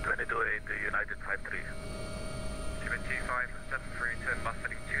 22.8 to United 53. 2573, turn left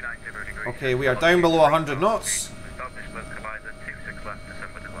heading 290 degrees. Okay, we are down below 100 knots. Establish localizer 26 left,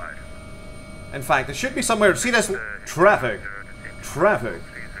 December Clyde. In fact, it should be somewhere. See this? Traffic. Traffic.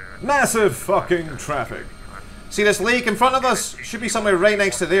 Massive fucking traffic. See this lake in front of us? Should be somewhere right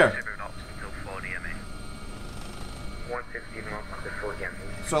next to there. 0 knots until 4 DME. 115 knots until 4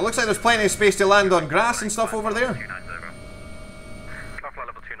 DME. So it looks like there's plenty of space to land on grass and stuff over there. 290. Flight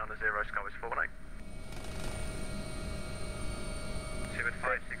level 290, Sky is 49.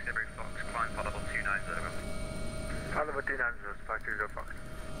 7560 Fox, climb flight level 290. Flight level 290, 530 Fox.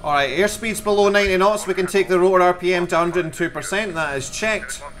 Alright, airspeed's below 90 knots. We can take the rotor RPM to 102%. That is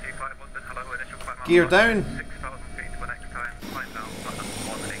checked. Gear down. 6,000 feet for next time. Climb down, flight level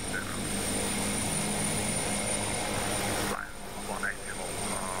 180. Flight 180,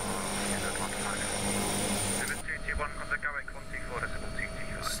 7221 on the Garrick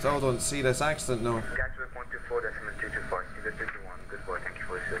 124.225. Still don't see this accident, no. Gatwick 124.225, Cedar 51. Good boy, thank you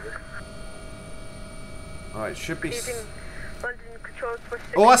for your service. Alright, should be. London controls for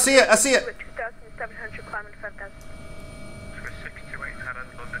Oh, I see it, I see it. 2,700 climbing 5,000. Swiss 628 Helen,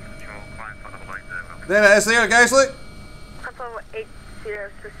 London control, climb flight level 80. There it is, there, guys, look. Alpha 80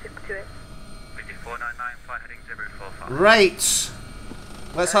 Swiss 628. Visit 499, flight heading 045. Right.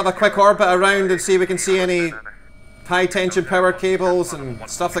 Let's have a quick orbit around and see if we can see any high tension power cables and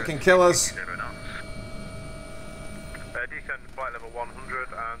stuff that can kill us. Descend flight level 100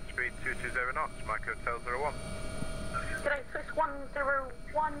 and speed 220 knots, Mike Hotel 01. G'day, Swiss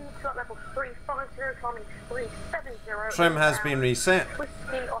 101, flight level 350, climbing 370. Trim has been reset.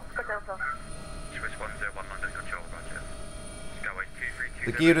 Whiskey Oscar Delta. Swiss 101 London control, roger. Skyway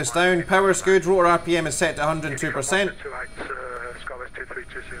 232. The gear is down, power's good, rotor RPM is set to 102%. 28, Skyway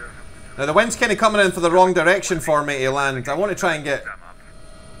 2320. Now the wind's kind of coming in for the wrong direction for me to land. I want to try and get...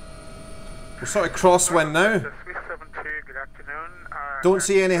 We're sort of crosswind now. Swiss 72, good afternoon. Don't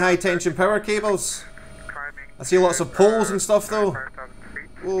see any high tension power cables. I see lots of poles and stuff though.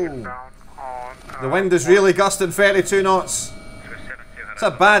 Whoa. The wind is really gusting 32 knots. It's a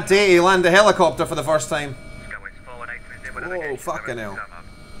bad day to land a helicopter for the first time. Whoa, fucking hell.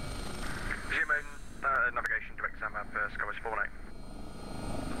 Zoom in, navigation direct SAM map, Skyway 48.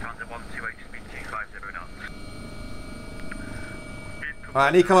 Lufthansa 128, speed 250 knots. Right,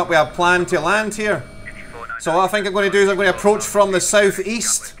 I need to come up with a plan to land here. So what I think I'm going to do is I'm going to approach from the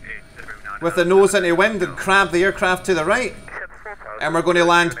southeast with the nose into wind and crab the aircraft to the right. And we're going to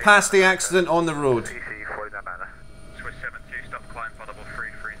land past the accident on the road. Swiss 72, stop climb for level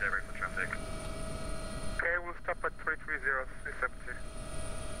 330 for traffic. Okay, we'll stop at 330, Swiss 72.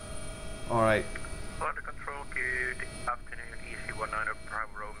 Alright. Under control, good afternoon, EC19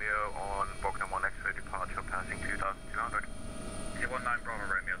 Prime Romeo on Bogdan 1X departure passing 2,200. C19 Bravo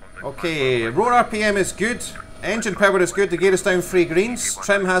Romeo London. Okay, rotor RPM is good. Engine power is good to get us down 3 greens.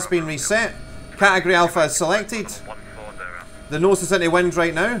 Trim has been reset. Category Alpha is selected. 140. The nose is into wind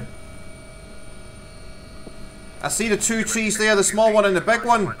right now. I see the 2 trees there, the small one and the big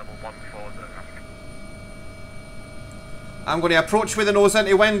one. Level 140. I'm going to approach with the nose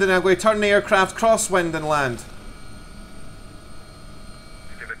into wind and I'm going to turn the aircraft crosswind and land.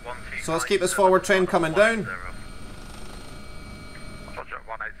 So let's keep this forward trend coming down.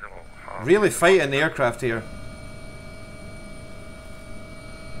 Really fighting the aircraft here.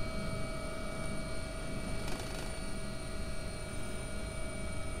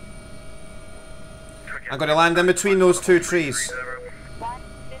 I'm going to land in between those two trees.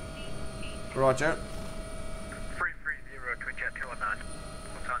 Roger. 330 to jet 219.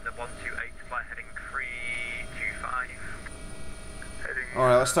 Lufthansa 128, flight heading 325.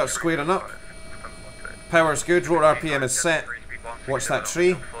 Alright, let's start squaring up. Power's good, rotor RPM is set. Watch that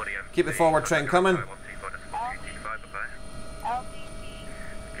tree. Keep the forward train coming.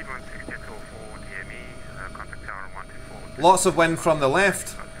 Lots of wind from the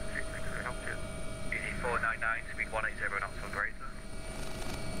left.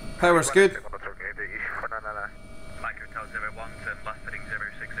 Power's good. Mike Hotel 01, turn left heading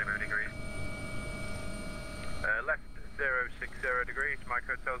 060 degrees. Left 060 degrees, Mike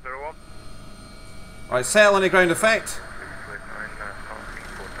Hotel 01. Alright, settle any ground effect.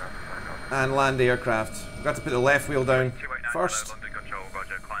 And land the aircraft. We've got to put the left wheel down first. London control,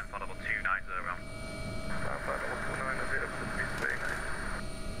 roger, climb flight level 290.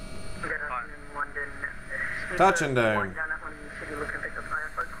 Touching down.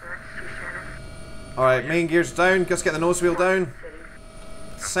 Alright, main gear's down. Just get the nose wheel down.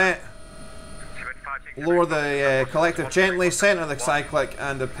 Set. Lower the collective gently. Centre the cyclic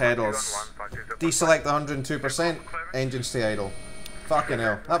and the pedals. Deselect 102%. Engine stay idle. Fucking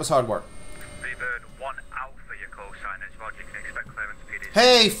hell. That was hard work.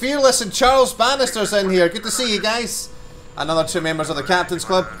 Hey, Fearless and Charles Bannister's in here. Good to see you guys. Another 2 members of the Captain's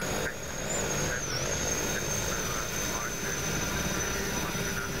Club.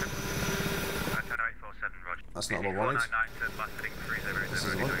 That's not what I wanted. This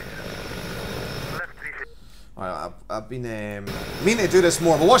is the one. Alright, I've been meaning to do this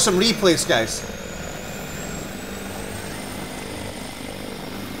more. We'll watch some replays, guys.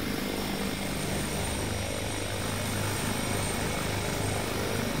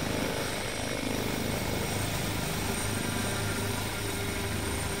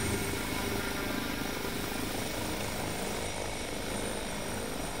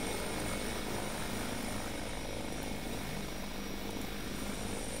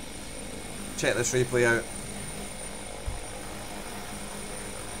 Check this replay out.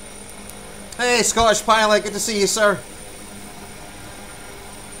 Hey, Scottish pilot, good to see you, sir.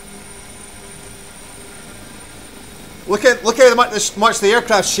 Look at how much the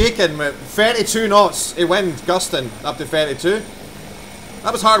aircraft's shaking with 32 knots of wind gusting up to 32.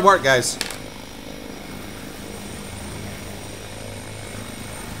 That was hard work, guys.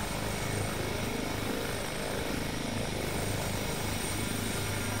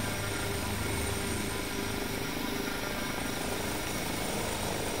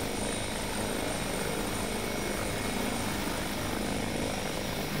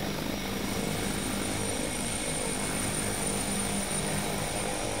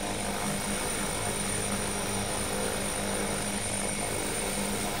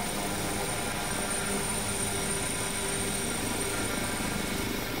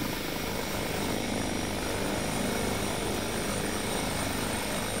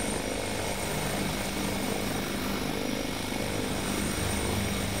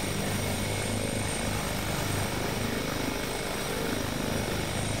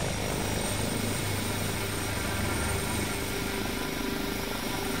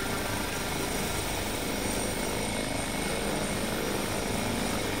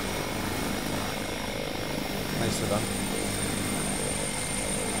 Nicely done.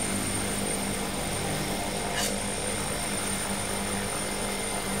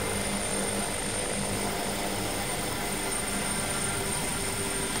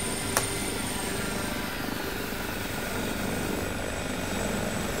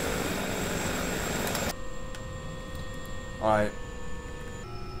 Alright.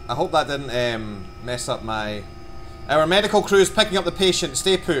 I hope that didn't mess up my... Our medical crew is picking up the patient.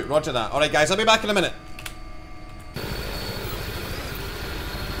 Stay put. Roger that. Alright guys, I'll be back in a minute.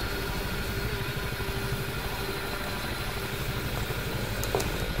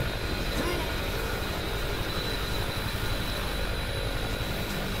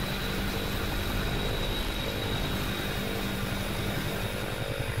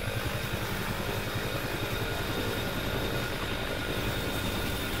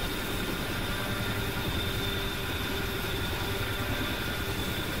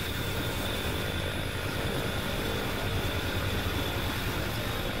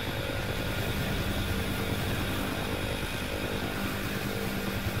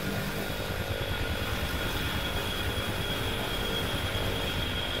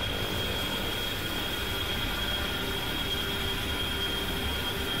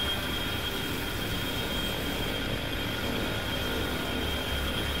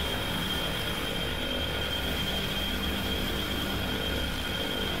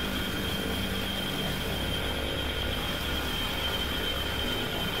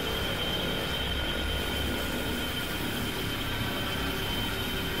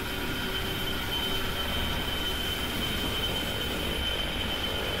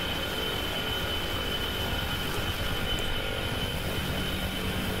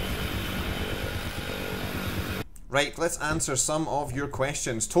 Right, let's answer some of your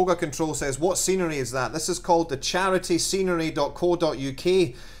questions. Toga Control says, what scenery is that? This is called the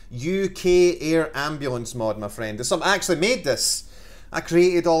charityscenery.co.uk UK Air Ambulance mod, my friend. I actually made this. I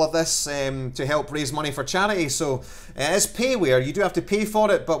created all of this to help raise money for charity, so it is payware. You do have to pay for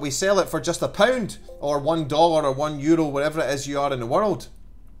it, but we sell it for just £1 or $1 or €1, wherever it is you are in the world.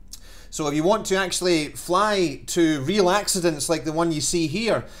 So if you want to actually fly to real accidents like the one you see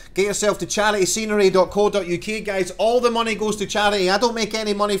here, get yourself to charityscenery.co.uk, guys. All the money goes to charity. I don't make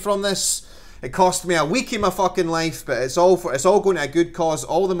any money from this. It cost me a week in my fucking life, but it's all going to a good cause.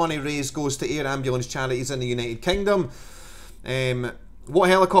 All the money raised goes to air ambulance charities in the United Kingdom. What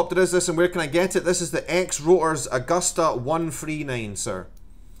helicopter is this and where can I get it? This is the X-Rotors AW-139, sir.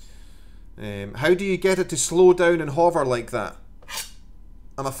 How do you get it to slow down and hover like that?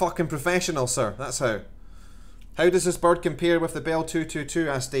 I'm a fucking professional, sir. That's how. How does this bird compare with the Bell 222?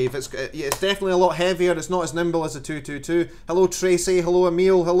 asked Dave. It's definitely a lot heavier. It's not as nimble as the 222. Hello, Tracy. Hello,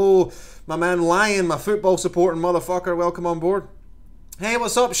 Emil. Hello, my man Lion, my football supporting motherfucker. Welcome on board. Hey,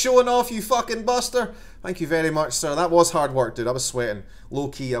 what's up? Showing off, you fucking buster. Thank you very much, sir. That was hard work, dude. I was sweating. Low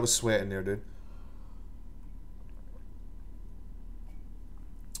key, I was sweating there, dude.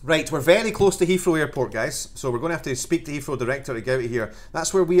 Right, we're very close to Heathrow Airport, guys. So we're going to have to speak to Heathrow director to get out of here.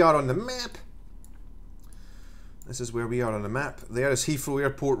 That's where we are on the map. This is where we are on the map. There is Heathrow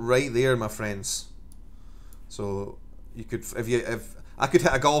Airport right there, my friends. So you could, if I could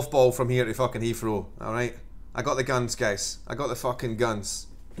hit a golf ball from here to fucking Heathrow, all right? I got the guns, guys. I got the fucking guns.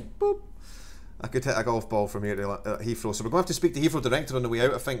 Boop. I could hit a golf ball from here to Heathrow. So we're going to have to speak to Heathrow director on the way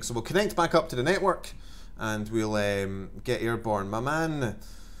out, I think. So we'll connect back up to the network and we'll get airborne. My man...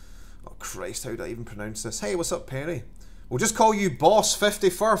 Oh Christ, how do I even pronounce this? Hey, what's up, Perry? We'll just call you Boss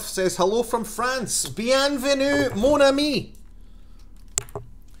 51st. Says hello from France. Bienvenue, mon ami.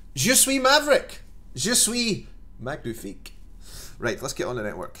 Je suis Maverick. Je suis magnifique. Right, let's get on the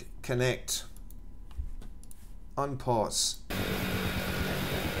network. Connect. Unpause.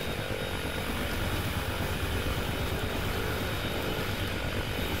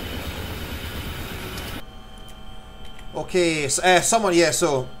 Okay, so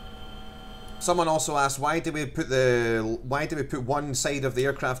someone also asked why did we put one side of the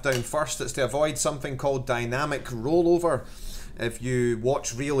aircraft down first? It's to avoid something called dynamic rollover. If you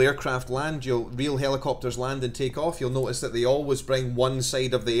watch real aircraft land, real helicopters land and take off, you'll notice that they always bring one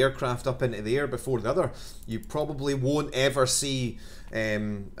side of the aircraft up into the air before the other. You probably won't ever see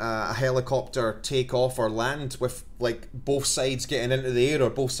a helicopter take off or land with like both sides getting into the air or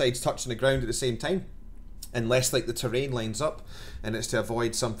both sides touching the ground at the same time, unless like the terrain lines up, and it's to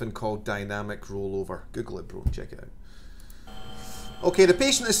avoid something called dynamic rollover. Google it, bro. Check it out. Okay, the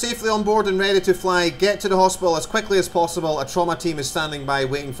patient is safely on board and ready to fly. Get to the hospital as quickly as possible. A trauma team is standing by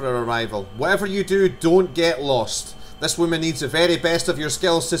waiting for our arrival. Whatever you do, don't get lost. This woman needs the very best of your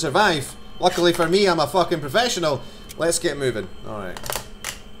skills to survive. Luckily for me, I'm a fucking professional. Let's get moving. Alright.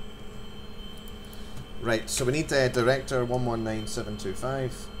 Right, so we need Director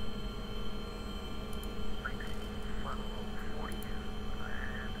 119725.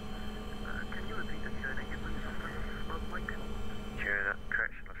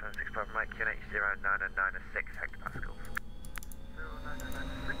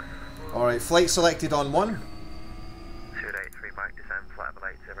 Alright, flight selected on 1. 283 Mike, descend, flight level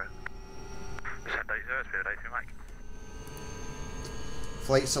 80. Descend 80, speed 80 Mike.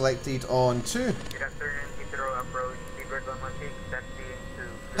 Flight selected on 2.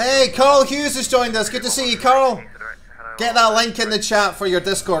 Hey, Carl Hughes has joined us. Good to see you, Carl. Get that link in the chat for your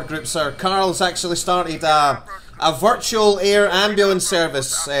Discord group, sir. Carl's actually started a virtual air ambulance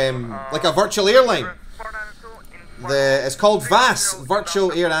service, like a virtual airline. It's called VAS,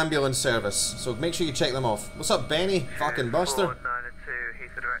 Virtual Air Ambulance Service. So make sure you check them off. What's up, Benny? Fucking buster.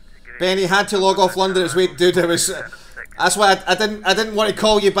 Benny had to log off London. It was dude. It was. That's why I didn't want to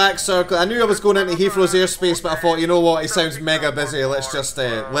call you back, sir. I knew I was going into Heathrow's airspace, but I thought, you know what? He sounds mega busy. Let's just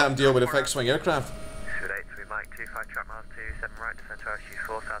let him deal with a fixed wing aircraft. 283 Mike, 25 track miles 27 right, descend to altitude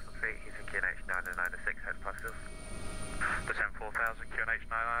 4,000 feet. He's in QNH 996 head passes. Descend 4,000 QNH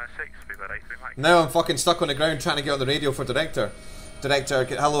 996. Speed about 83 Mike. Now I'm fucking stuck on the ground trying to get on the radio for Director. Director,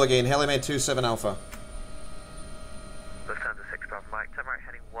 hello again. Helimed 27 Alpha. Descend to 6 Bravo Mike. Turn right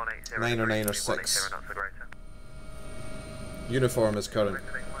heading 180. 9 or 9 or 6. Uniform is current.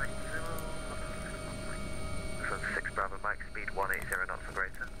 6 Bravo Mike, speed 180 knots or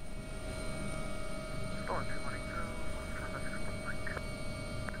greater.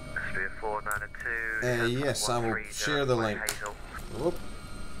 Speed 492. Yes, I will share the link. Whoop.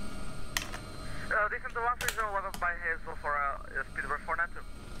 Descend to 130 by Hazel for speed over 492.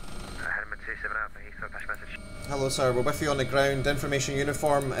 Heading 27 Alpha, he's for a flash message. Hello sir, we're with you on the ground. Information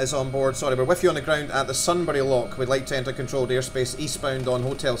uniform is on board. Sorry, we're with you on the ground at the Sunbury Lock. We'd like to enter controlled airspace eastbound on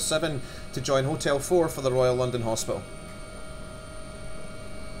Hotel 7 to join Hotel 4 for the Royal London Hospital.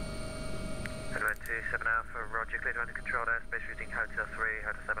 Element 27 Alpha, roger, cleared under controlled airspace routing Hotel 3,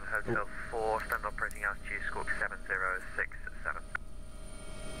 Hotel 7, Hotel 4, stand operating altitude, squawk 7067.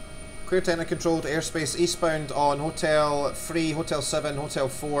 Clear to enter controlled airspace eastbound on Hotel 3, Hotel 7, Hotel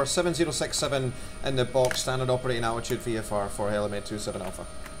 4, 7067 in the box, standard operating altitude VFR for Element 27 Alpha.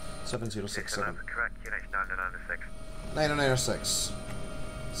 7067. Correct, unit 996. 996.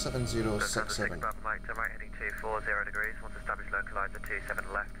 7067. Mike to right heading 240 degrees, once established localizer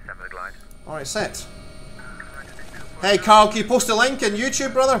 27 left, 7 glide. Alright, set. Hey Carl, can you post a link in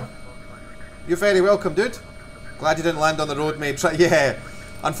YouTube, brother? You're very welcome, dude. Glad you didn't land on the road, mate. Yeah.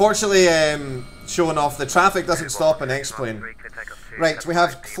 Unfortunately, showing off, the traffic doesn't stop in X-Plane. Right, we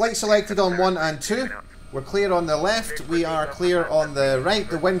have flight selected on 1 and 2. We're clear on the left, we are clear on the right.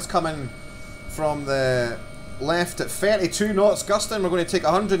 The wind's coming from the left at 32 knots gusting. We're going to take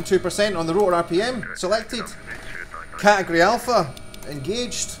 102% on the rotor RPM. Selected. Category Alpha,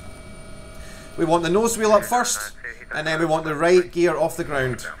 engaged. We want the nose wheel up first, and then we want the right gear off the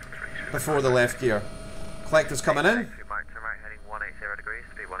ground before the left gear. Collector's coming in.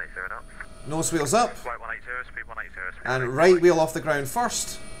 Nose wheel's up. And right wheel off the ground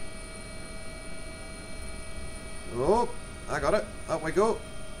first. Oh, I got it. Up we go.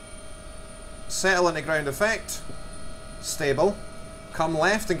 Settle into ground effect. Stable. Come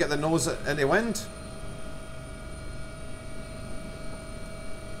left and get the nose in the wind.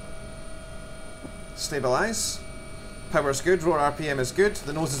 Stabilize. Power's good. Rotor RPM is good.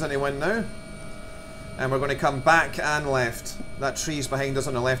 The nose is in the wind now. And we're going to come back and left. That tree's behind us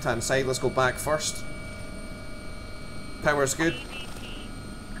on the left hand side. Let's go back first. Power's good.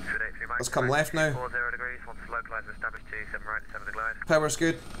 Let's come left now. Power's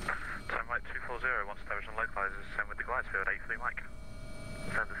good. Time right 240, once established on localizers, send with the glide field, 8 for the mic.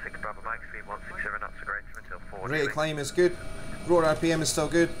 Standard 6 Bravo Mike, speed 160 knots, greater until 4. Rate of climb is good. Rotor RPM is still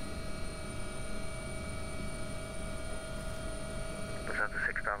good. Standard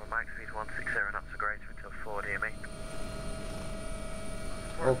 6 Bravo Mike, speed 160 knots, greater until 4 DME.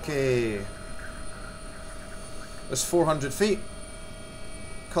 Okay. There's 400 feet.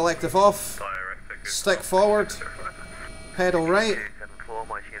 Collective off. Stick forward. Pedal right. 274,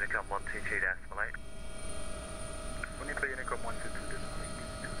 my Unicom 122 decimal 8. When you play Unicom 122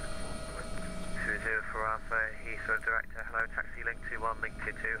 20 for Alpha, Heathrow Director, hello, taxi link 21, link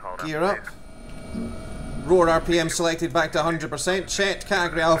 22, hold Gear up. Rotor RPM selected back to 100%. Checked.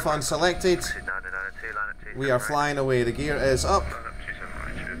 Category Alpha unselected. We are flying away. The gear is up.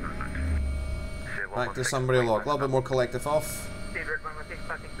 Back to Sunbury Lock. A little bit more collective off.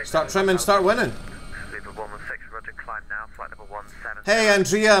 Start trimming, start winning. Hey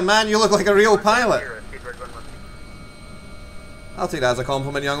Andrea, man, you look like a real pilot. I'll take that as a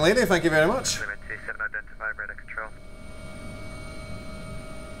compliment, young lady. Thank you very much.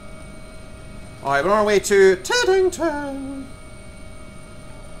 Alright, we're on our way to Teddington.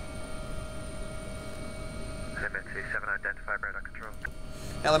 Element 27, identify radar control.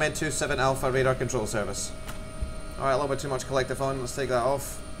 Element 27 Alpha radar control service. Alright, a little bit too much collective on. Let's take that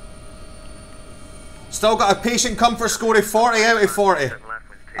off. Still got a patient comfort score of 40 out of 40.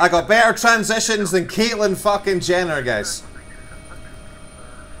 I got better transitions than Caitlyn fucking Jenner, guys.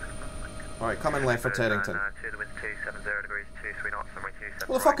 Alright, coming left for Teddington.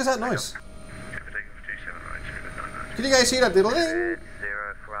 What the fuck is that noise? Can you guys hear that diddle? Zero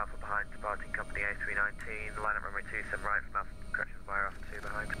for Alpha behind, departing company A319, line up runway 27 right from Alpha, correction via Alpha 2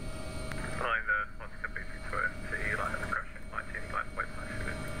 behind. Line once company 2 line up correction, 19, line wait,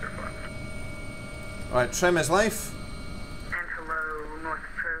 05. Alright, trim is life. And hello, North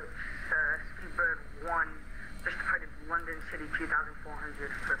Approach, Speedbird 1, just departed London City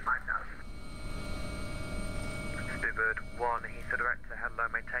 2,400 for 5,000. Speedbird 1, Heathrow Director, hello,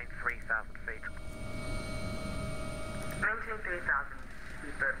 maintain 3,000 feet. Maintain 3,000,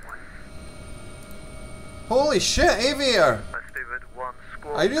 Speedbird 1. Holy shit, Aviator! Speedbird 1,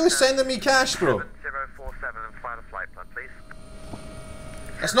 squawk. Are you really sending me cash, bro? 7047 and final flight plan, please.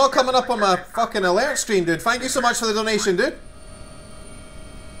 It's not coming up on my fucking alert screen, dude. Thank you so much for the donation, dude.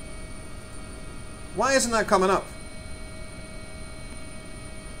 Why isn't that coming up?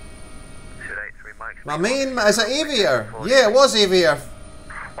 283 Mike. My main, is it Aviator? Yeah, it was Aviator.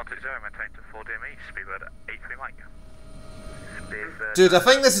 120, maintain to 4 DME, Speedbird 83 Mike. Dude, I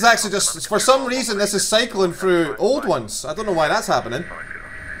think this is actually just, for some reason, this is cycling through old ones. I don't know why that's happening. And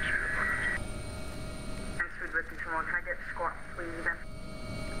Speedbird Control, can I get squawk, please, then?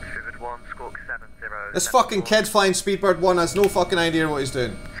 Speedbird 1, squawk 7067. This fucking kid flying Speedbird 1 has no fucking idea what he's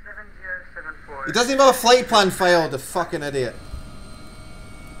doing. 7074. He doesn't even have a flight plan filed, the fucking idiot.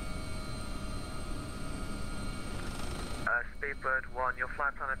 Speedbird 1, your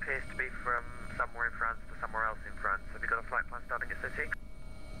flight plan appears to be from somewhere in France to somewhere else in France. Have you got a flight plan starting at city?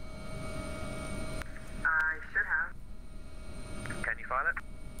 I should have. Can you file it?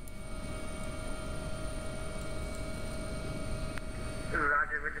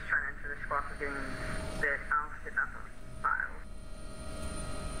 Roger, we're just trying to enter the squawk of getting this outfit up on file.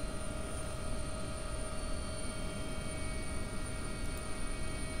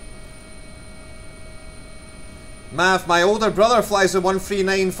 Mav, my older brother flies a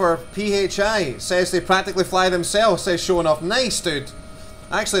 139 for PHI. Says they practically fly themselves. Says showing off. Nice, dude.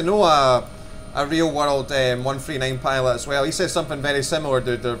 I actually know a real world 139 pilot as well. He says something very similar,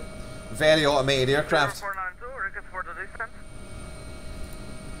 dude. They're very automated aircraft. 492, request for the distance.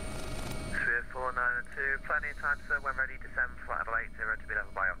 3492, plenty of time, sir. When ready, descend flight level 80 to be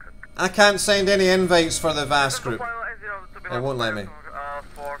level by Oakland. I can't send any invites for the vast group. It won't let me.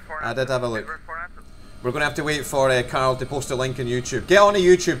 I did have a look. We're going to have to wait for Carl to post a link on YouTube. Get on to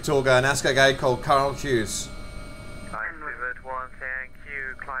YouTube, Toga, and ask a guy called Carl Hughes. Speedbird 1,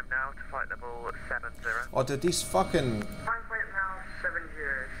 CNQ, climb now to flight level 70. Oh, dude, these fucking... Flight now 70.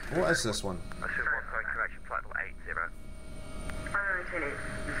 What is this one? I should want correction, flight level 80. I'm maintain 80.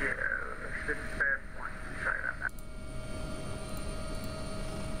 Speedbird 1. Sorry about that.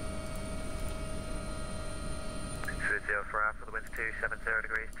 For Alpha, the wind's 270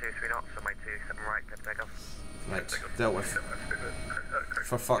 degrees, 23 knots, runway 27 right, good take off. Right, dealt with.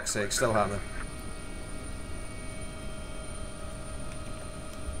 For fuck's sake, still happening.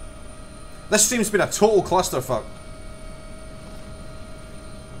 This stream's been a total clusterfuck.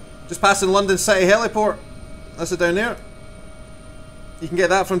 Just passing London City Heliport. That's it down there. You can get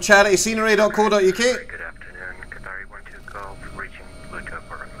that from charityscenery.co.uk. Good afternoon, Qatari 12 Golf, reaching Pluto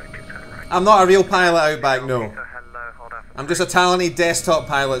for runway 27 right. I'm not a real pilot out back, no. Hello, hold Alpha. I'm just a talented desktop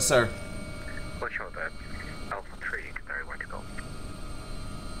pilot, sir. Watch out that Alpha 3, Qatari 12 Golf.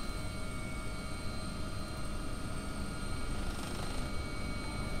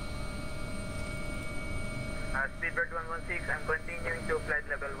 Speedbird 116, I'm continuing to flight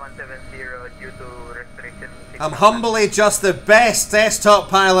level 170 due to restriction. I'm humbly just the best desktop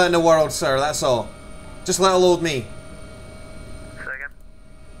pilot in the world, sir, that's all. Just little old me. Say again?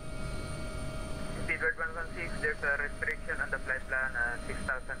 Speedbird 116, there's a restriction on the flight plan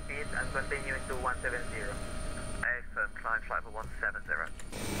 6,000 feet. I'm continuing to 170. Affirm, climb flight level 170.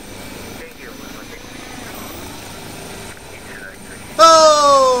 Thank you, 116.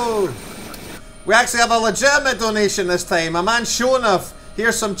 Oh! We actually have a legitimate donation this time. A man sure enough.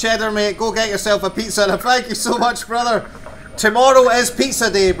 Here's some cheddar, mate. Go get yourself a pizza. And thank you so much, brother. Tomorrow is pizza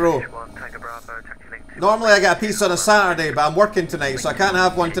day, bro. Normally I get a pizza on a Saturday, but I'm working tonight, so I can't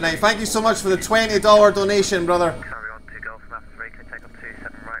have one tonight. Thank you so much for the $20 donation, brother. Carry on to Golf Map 3, can take off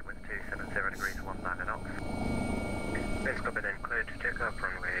 27 right with 270 degrees, 19 knots. Let's go then, clear to take off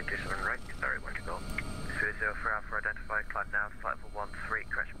runway 27 right, Qatari 12 Golf. 20 for Alpha identified, climb now, flight level 13,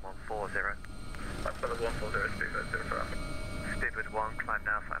 correction 140. That's level 140, Speedbird 0 for Alpha. Speedbird 1, climb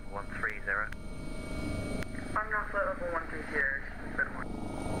now, flight level 130. I'm not flight level 130, Speedbird 1.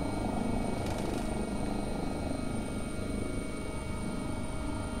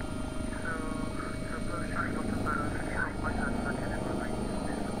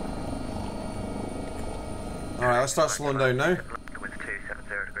 Alright, let's start slowing down now. The wind's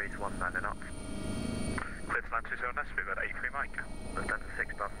 270 degrees, 19 knots. Clear to land 27 left, Speedbird 83 Mike. Lufthansa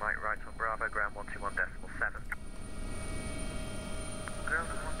 6 bus right, right on Bravo, ground 121.7. Ground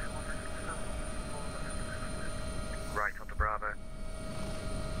 121.7. Right onto Bravo.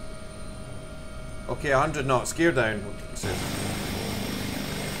 Okay, 100 knots. Gear down.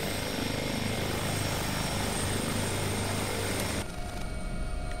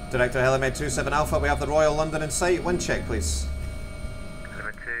 Director Helimed 27 Alpha, we have the Royal London in sight. Wind check, please.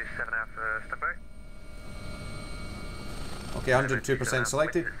 Helimed 27 Alpha, standby. Okay, 102%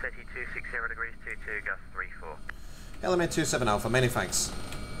 selected. Wind 3260 degrees, 22, gust 34. Helimed 27 Alpha, many thanks.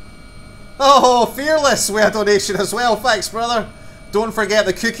 Oh, Fearless! We had a donation as well. Thanks, brother. Don't forget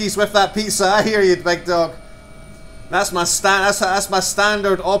the cookies with that pizza. I hear you, big dog. That's my that's my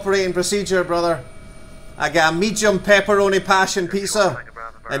standard operating procedure, brother. I get a medium pepperoni passion pizza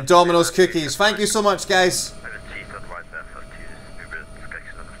and Domino's cookies. Thank you so much, guys.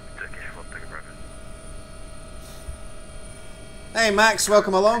 Hey, Max,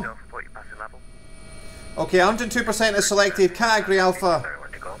 welcome along. Okay, 102% is selected. Category Alpha.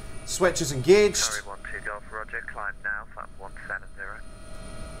 Switch is engaged. Roger, climb now, flight 170.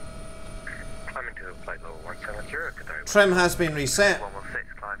 Climbing to Trim has been reset.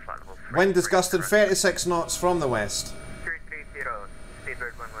 116, climb flight level 3. Wind is gusting 36 knots from the west. 330,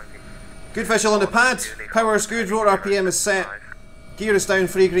 speedbird 110. Good visual on the pad. Power is good, rotor RPM is set. Gear is down,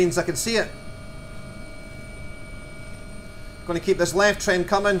 3 greens, I can see it. Going to keep this left trend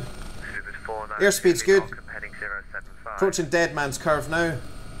coming. Airspeed's good. Approaching Dead Man's Curve now.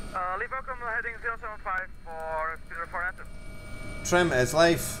 Leave welcome heading 075 for speedbird 490. Trim is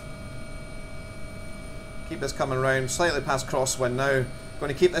life. Keep this coming round, slightly past crosswind now.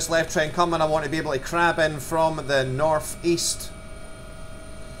 Going to keep this left trend coming. I want to be able to crab in from the northeast.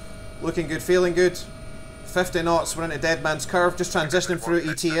 Looking good, feeling good. 50 knots, we're into Dead Man's Curve, just transitioning through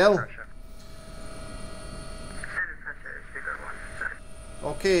ETL.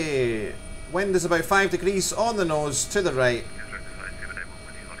 Okay, wind is about 5 degrees on the nose to the right.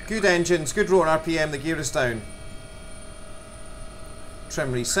 Good engines, good rotor RPM, the gear is down.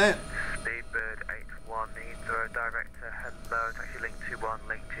 Trim reset. Speedbird 8180, director, hello, taxi link 21,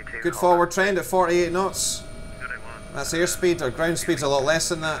 link 22. Good forward trend at 48 knots. That's airspeed, our ground speed's a lot less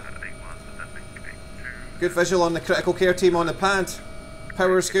than that. Good visual on the critical care team on the pad.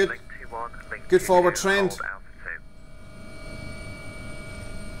 Power's good. Good forward trend.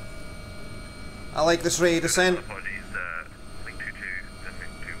 I like this rate of descent.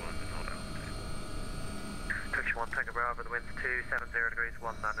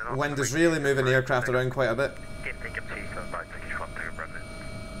 The wind is really moving the aircraft around quite a bit.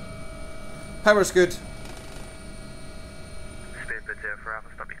 Power's good. Speedbird 0 for Alpha,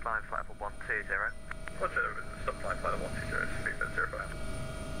 stop your climb, flight level 120. Stop flight level 120, speedbird 0 for Alpha.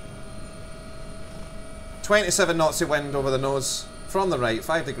 27 knots of wind over the nose. From the right,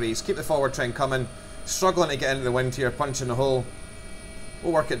 5 degrees. Keep the forward trend coming. Struggling to get into the wind here, punching a hole.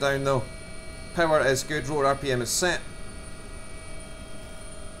 We'll work it down though. Power is good, rotor RPM is set.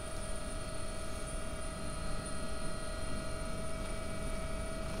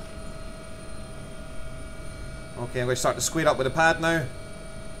 Okay, I'm going to start to square up with the pad now.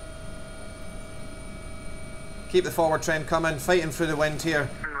 Keep the forward trend coming, fighting through the wind here.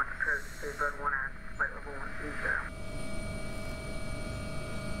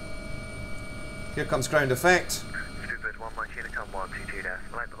 Here comes ground effect. Speedbird 119, come 122 there.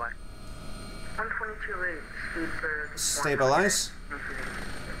 Bye bye. 122.8, speedbird. Stabilize.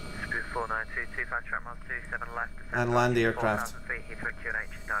 Speed 492, 25 track miles 27 left. And land the aircraft. 4,000 feet, Heathrow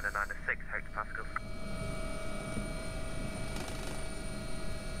QNH 996 hectopascals.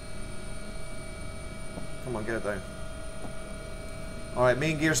 Come on, get it down. Alright,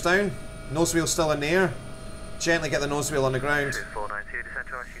 main gear's down. Nose wheel's still in the air. Gently get the nose wheel on the ground.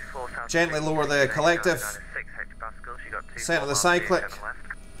 Gently lower the collective. Centre the cyclic.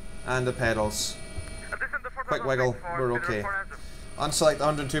 And the pedals. Quick wiggle, we're okay. Unselect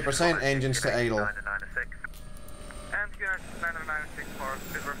 102%, engines to idle. And QNH 996 for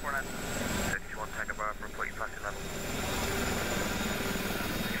speedbird 490. 51 tango bar for report your passing level.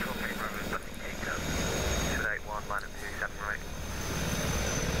 281, line of 27 right.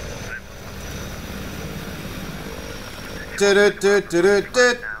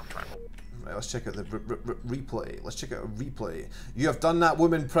 Right, let's check out the replay. Let's check out a replay. You have done that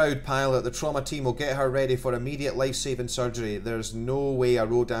woman proud, pilot. The trauma team will get her ready for immediate life-saving surgery. There's no way a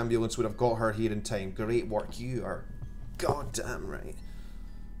road ambulance would have got her here in time. Great work. You are goddamn right.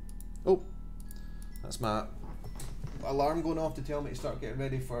 Oh, that's my alarm going off to tell me to start getting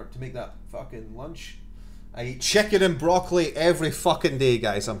ready to make that fucking lunch. I eat chicken and broccoli every fucking day,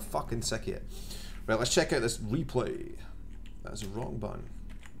 guys. I'm fucking sick of it. Right, let's check out this replay. That's a wrong button.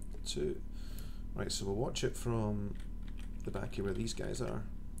 2. Right, so we'll watch it from the back here where these guys are.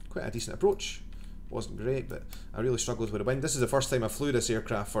 Quite a decent approach. Wasn't great, but I really struggled with the wind. This is the first time I flew this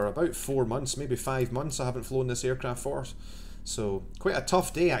aircraft for about 4 months, maybe 5 months I haven't flown this aircraft for. So, quite a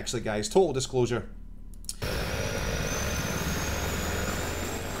tough day actually, guys. Total disclosure.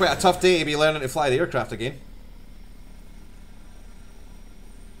 Quite a tough day to be learning to fly the aircraft again.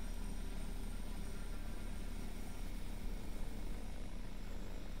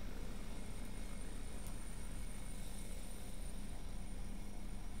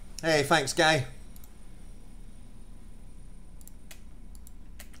 Hey, thanks, Guy.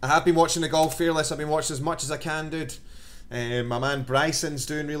 I have been watching the Golf Fearless. I've been watching as much as I can, dude. My man Bryson's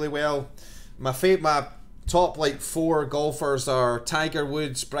doing really well. My top like 4 golfers are Tiger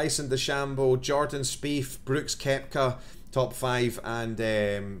Woods, Bryson DeChambeau, Jordan Spieth, Brooks Koepka, top 5,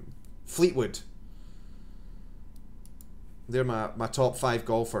 and Fleetwood. They're my top 5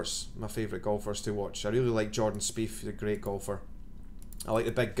 golfers, my favourite golfers to watch. I really like Jordan Spieth, he's a great golfer. I like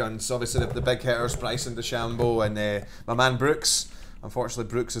the big guns, obviously the big hitters, Bryson DeChambeau and my man Brooks. Unfortunately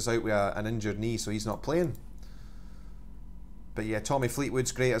Brooks is out with an injured knee, so he's not playing. But yeah, Tommy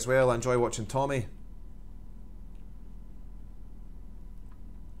Fleetwood's great as well. I enjoy watching Tommy.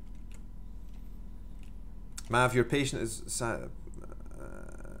 Mav, your patient is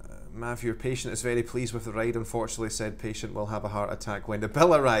Mav, your patient is very pleased with the ride. Unfortunately, said patient will have a heart attack when the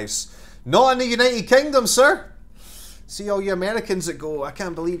bill arrives. Not in the United Kingdom, sir. See all you Americans that go, I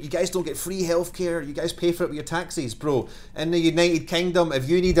can't believe you guys don't get free healthcare. You guys pay for it with your taxis, bro. In the United Kingdom, if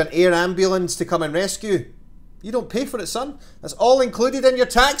you need an air ambulance to come and rescue, you don't pay for it, son. That's all included in your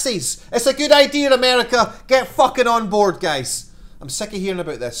taxis. It's a good idea, America. Get fucking on board, guys. I'm sick of hearing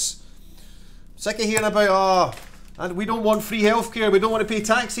about this. Sick of hearing about, oh, and we don't want free healthcare, we don't want to pay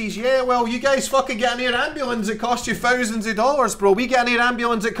taxis. Yeah, well, you guys fucking get an air ambulance, it costs you thousands of dollars, bro. We get an air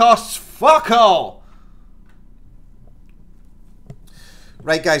ambulance, it costs fuck all.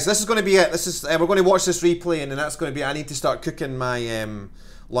 Right, guys, this is going to be it. This is we're going to watch this replay, and then that's going to be, I need to start cooking my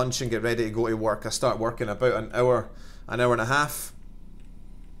lunch and get ready to go to work. I start working about an hour and a half.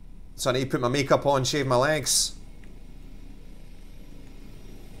 So I need to put my makeup on, shave my legs.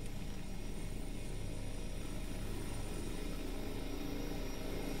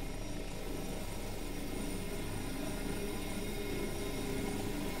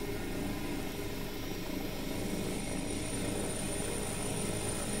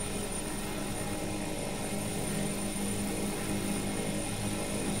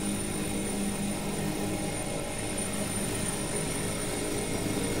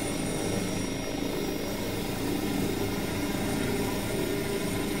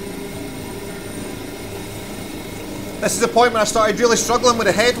 This is the point when I started really struggling with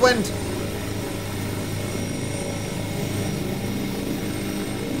a headwind.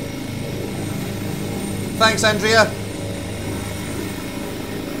 Thanks, Andrea.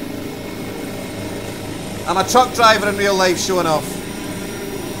 I'm a truck driver in real life, showing off.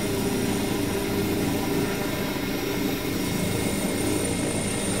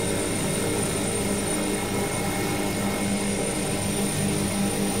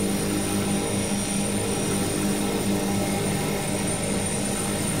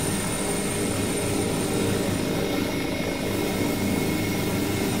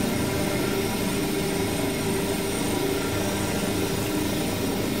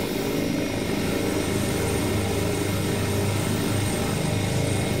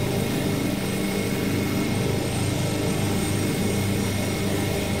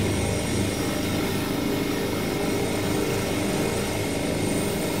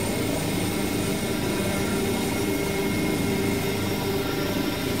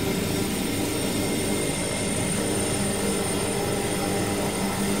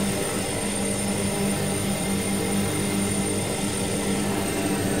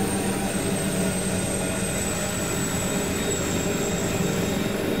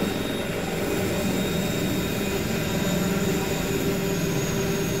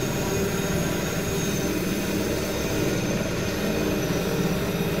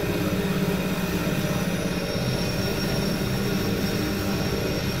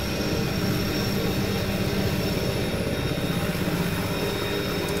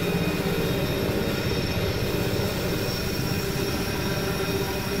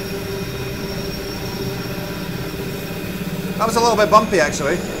 That was a little bit bumpy,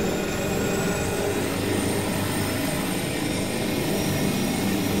 actually.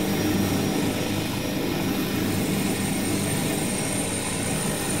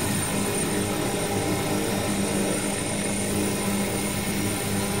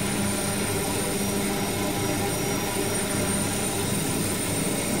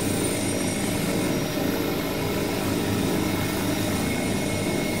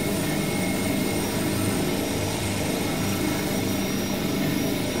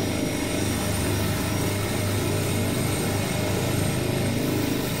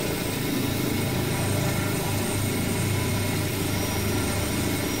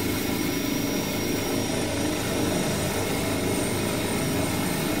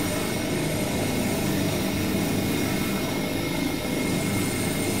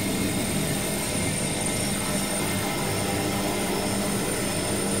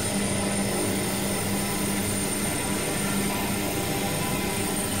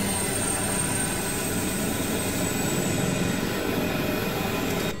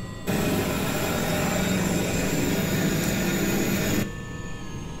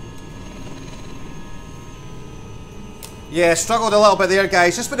 Yeah, struggled a little bit there,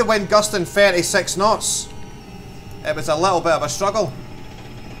 guys. Just with the wind gusting 36 knots. It was a little bit of a struggle.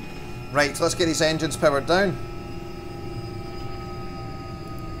 Right, let's get these engines powered down.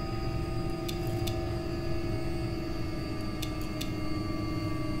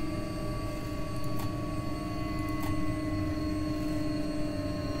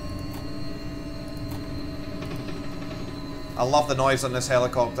 I love the noise on this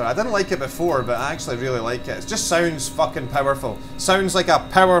helicopter. I didn't like it before, but I actually really like it. It just sounds fucking powerful. Sounds like a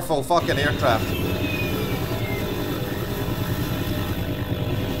powerful fucking aircraft.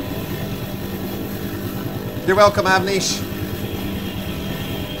 You're welcome, Avnish.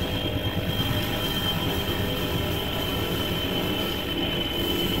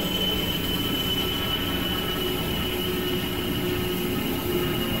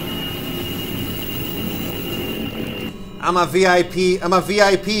 I'm a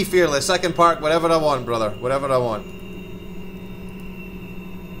VIP, Fearless. I can park wherever I want, brother. Whatever I want.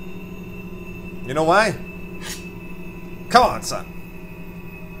 You know why? Come on, son.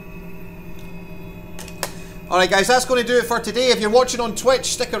 Alright guys, that's going to do it for today. If you're watching on Twitch,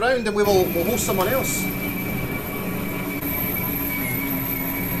 stick around and we'll host someone else.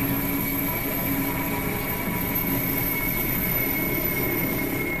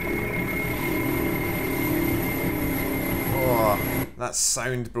 That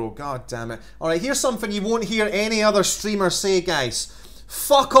sound, bro. God damn it. Alright, here's something you won't hear any other streamer say, guys.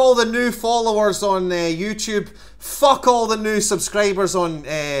 Fuck all the new followers on YouTube. Fuck all the new subscribers on...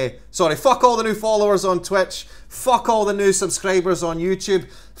 fuck all the new followers on Twitch. Fuck all the new subscribers on YouTube.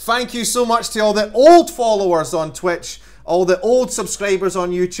 Thank you so much to all the old followers on Twitch. All the old subscribers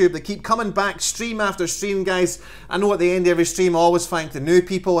on YouTube that keep coming back stream after stream, guys. I know at the end of every stream I always thank the new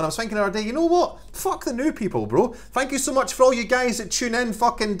people, and I was thinking the other day, you know what? Fuck the new people, bro. Thank you so much for all you guys that tune in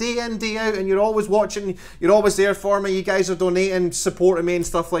fucking day in, day out, and you're always watching, you're always there for me, you guys are donating, supporting me and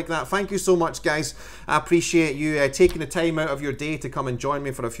stuff like that. Thank you so much, guys. I appreciate you taking the time out of your day to come and join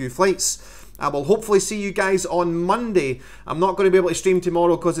me for a few flights. I will hopefully see you guys on Monday. I'm not going to be able to stream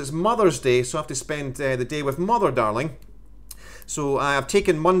tomorrow because it's Mother's Day, so I have to spend the day with Mother, darling. So I've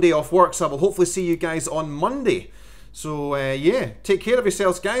taken Monday off work, so I will hopefully see you guys on Monday. So yeah, take care of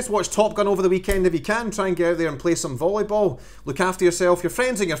yourselves, guys. Watch Top Gun over the weekend if you can. Try and get out there and play some volleyball. Look after yourself, your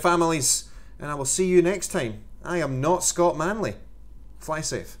friends and your families. And I will see you next time. I am not Scott Manley. Fly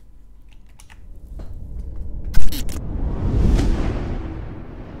safe.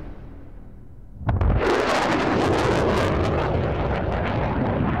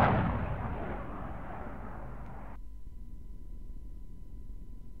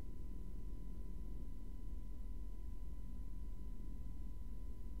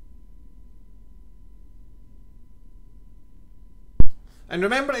 And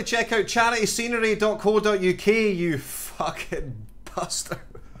remember to check out charityscenery.co.uk, you fucking bastard.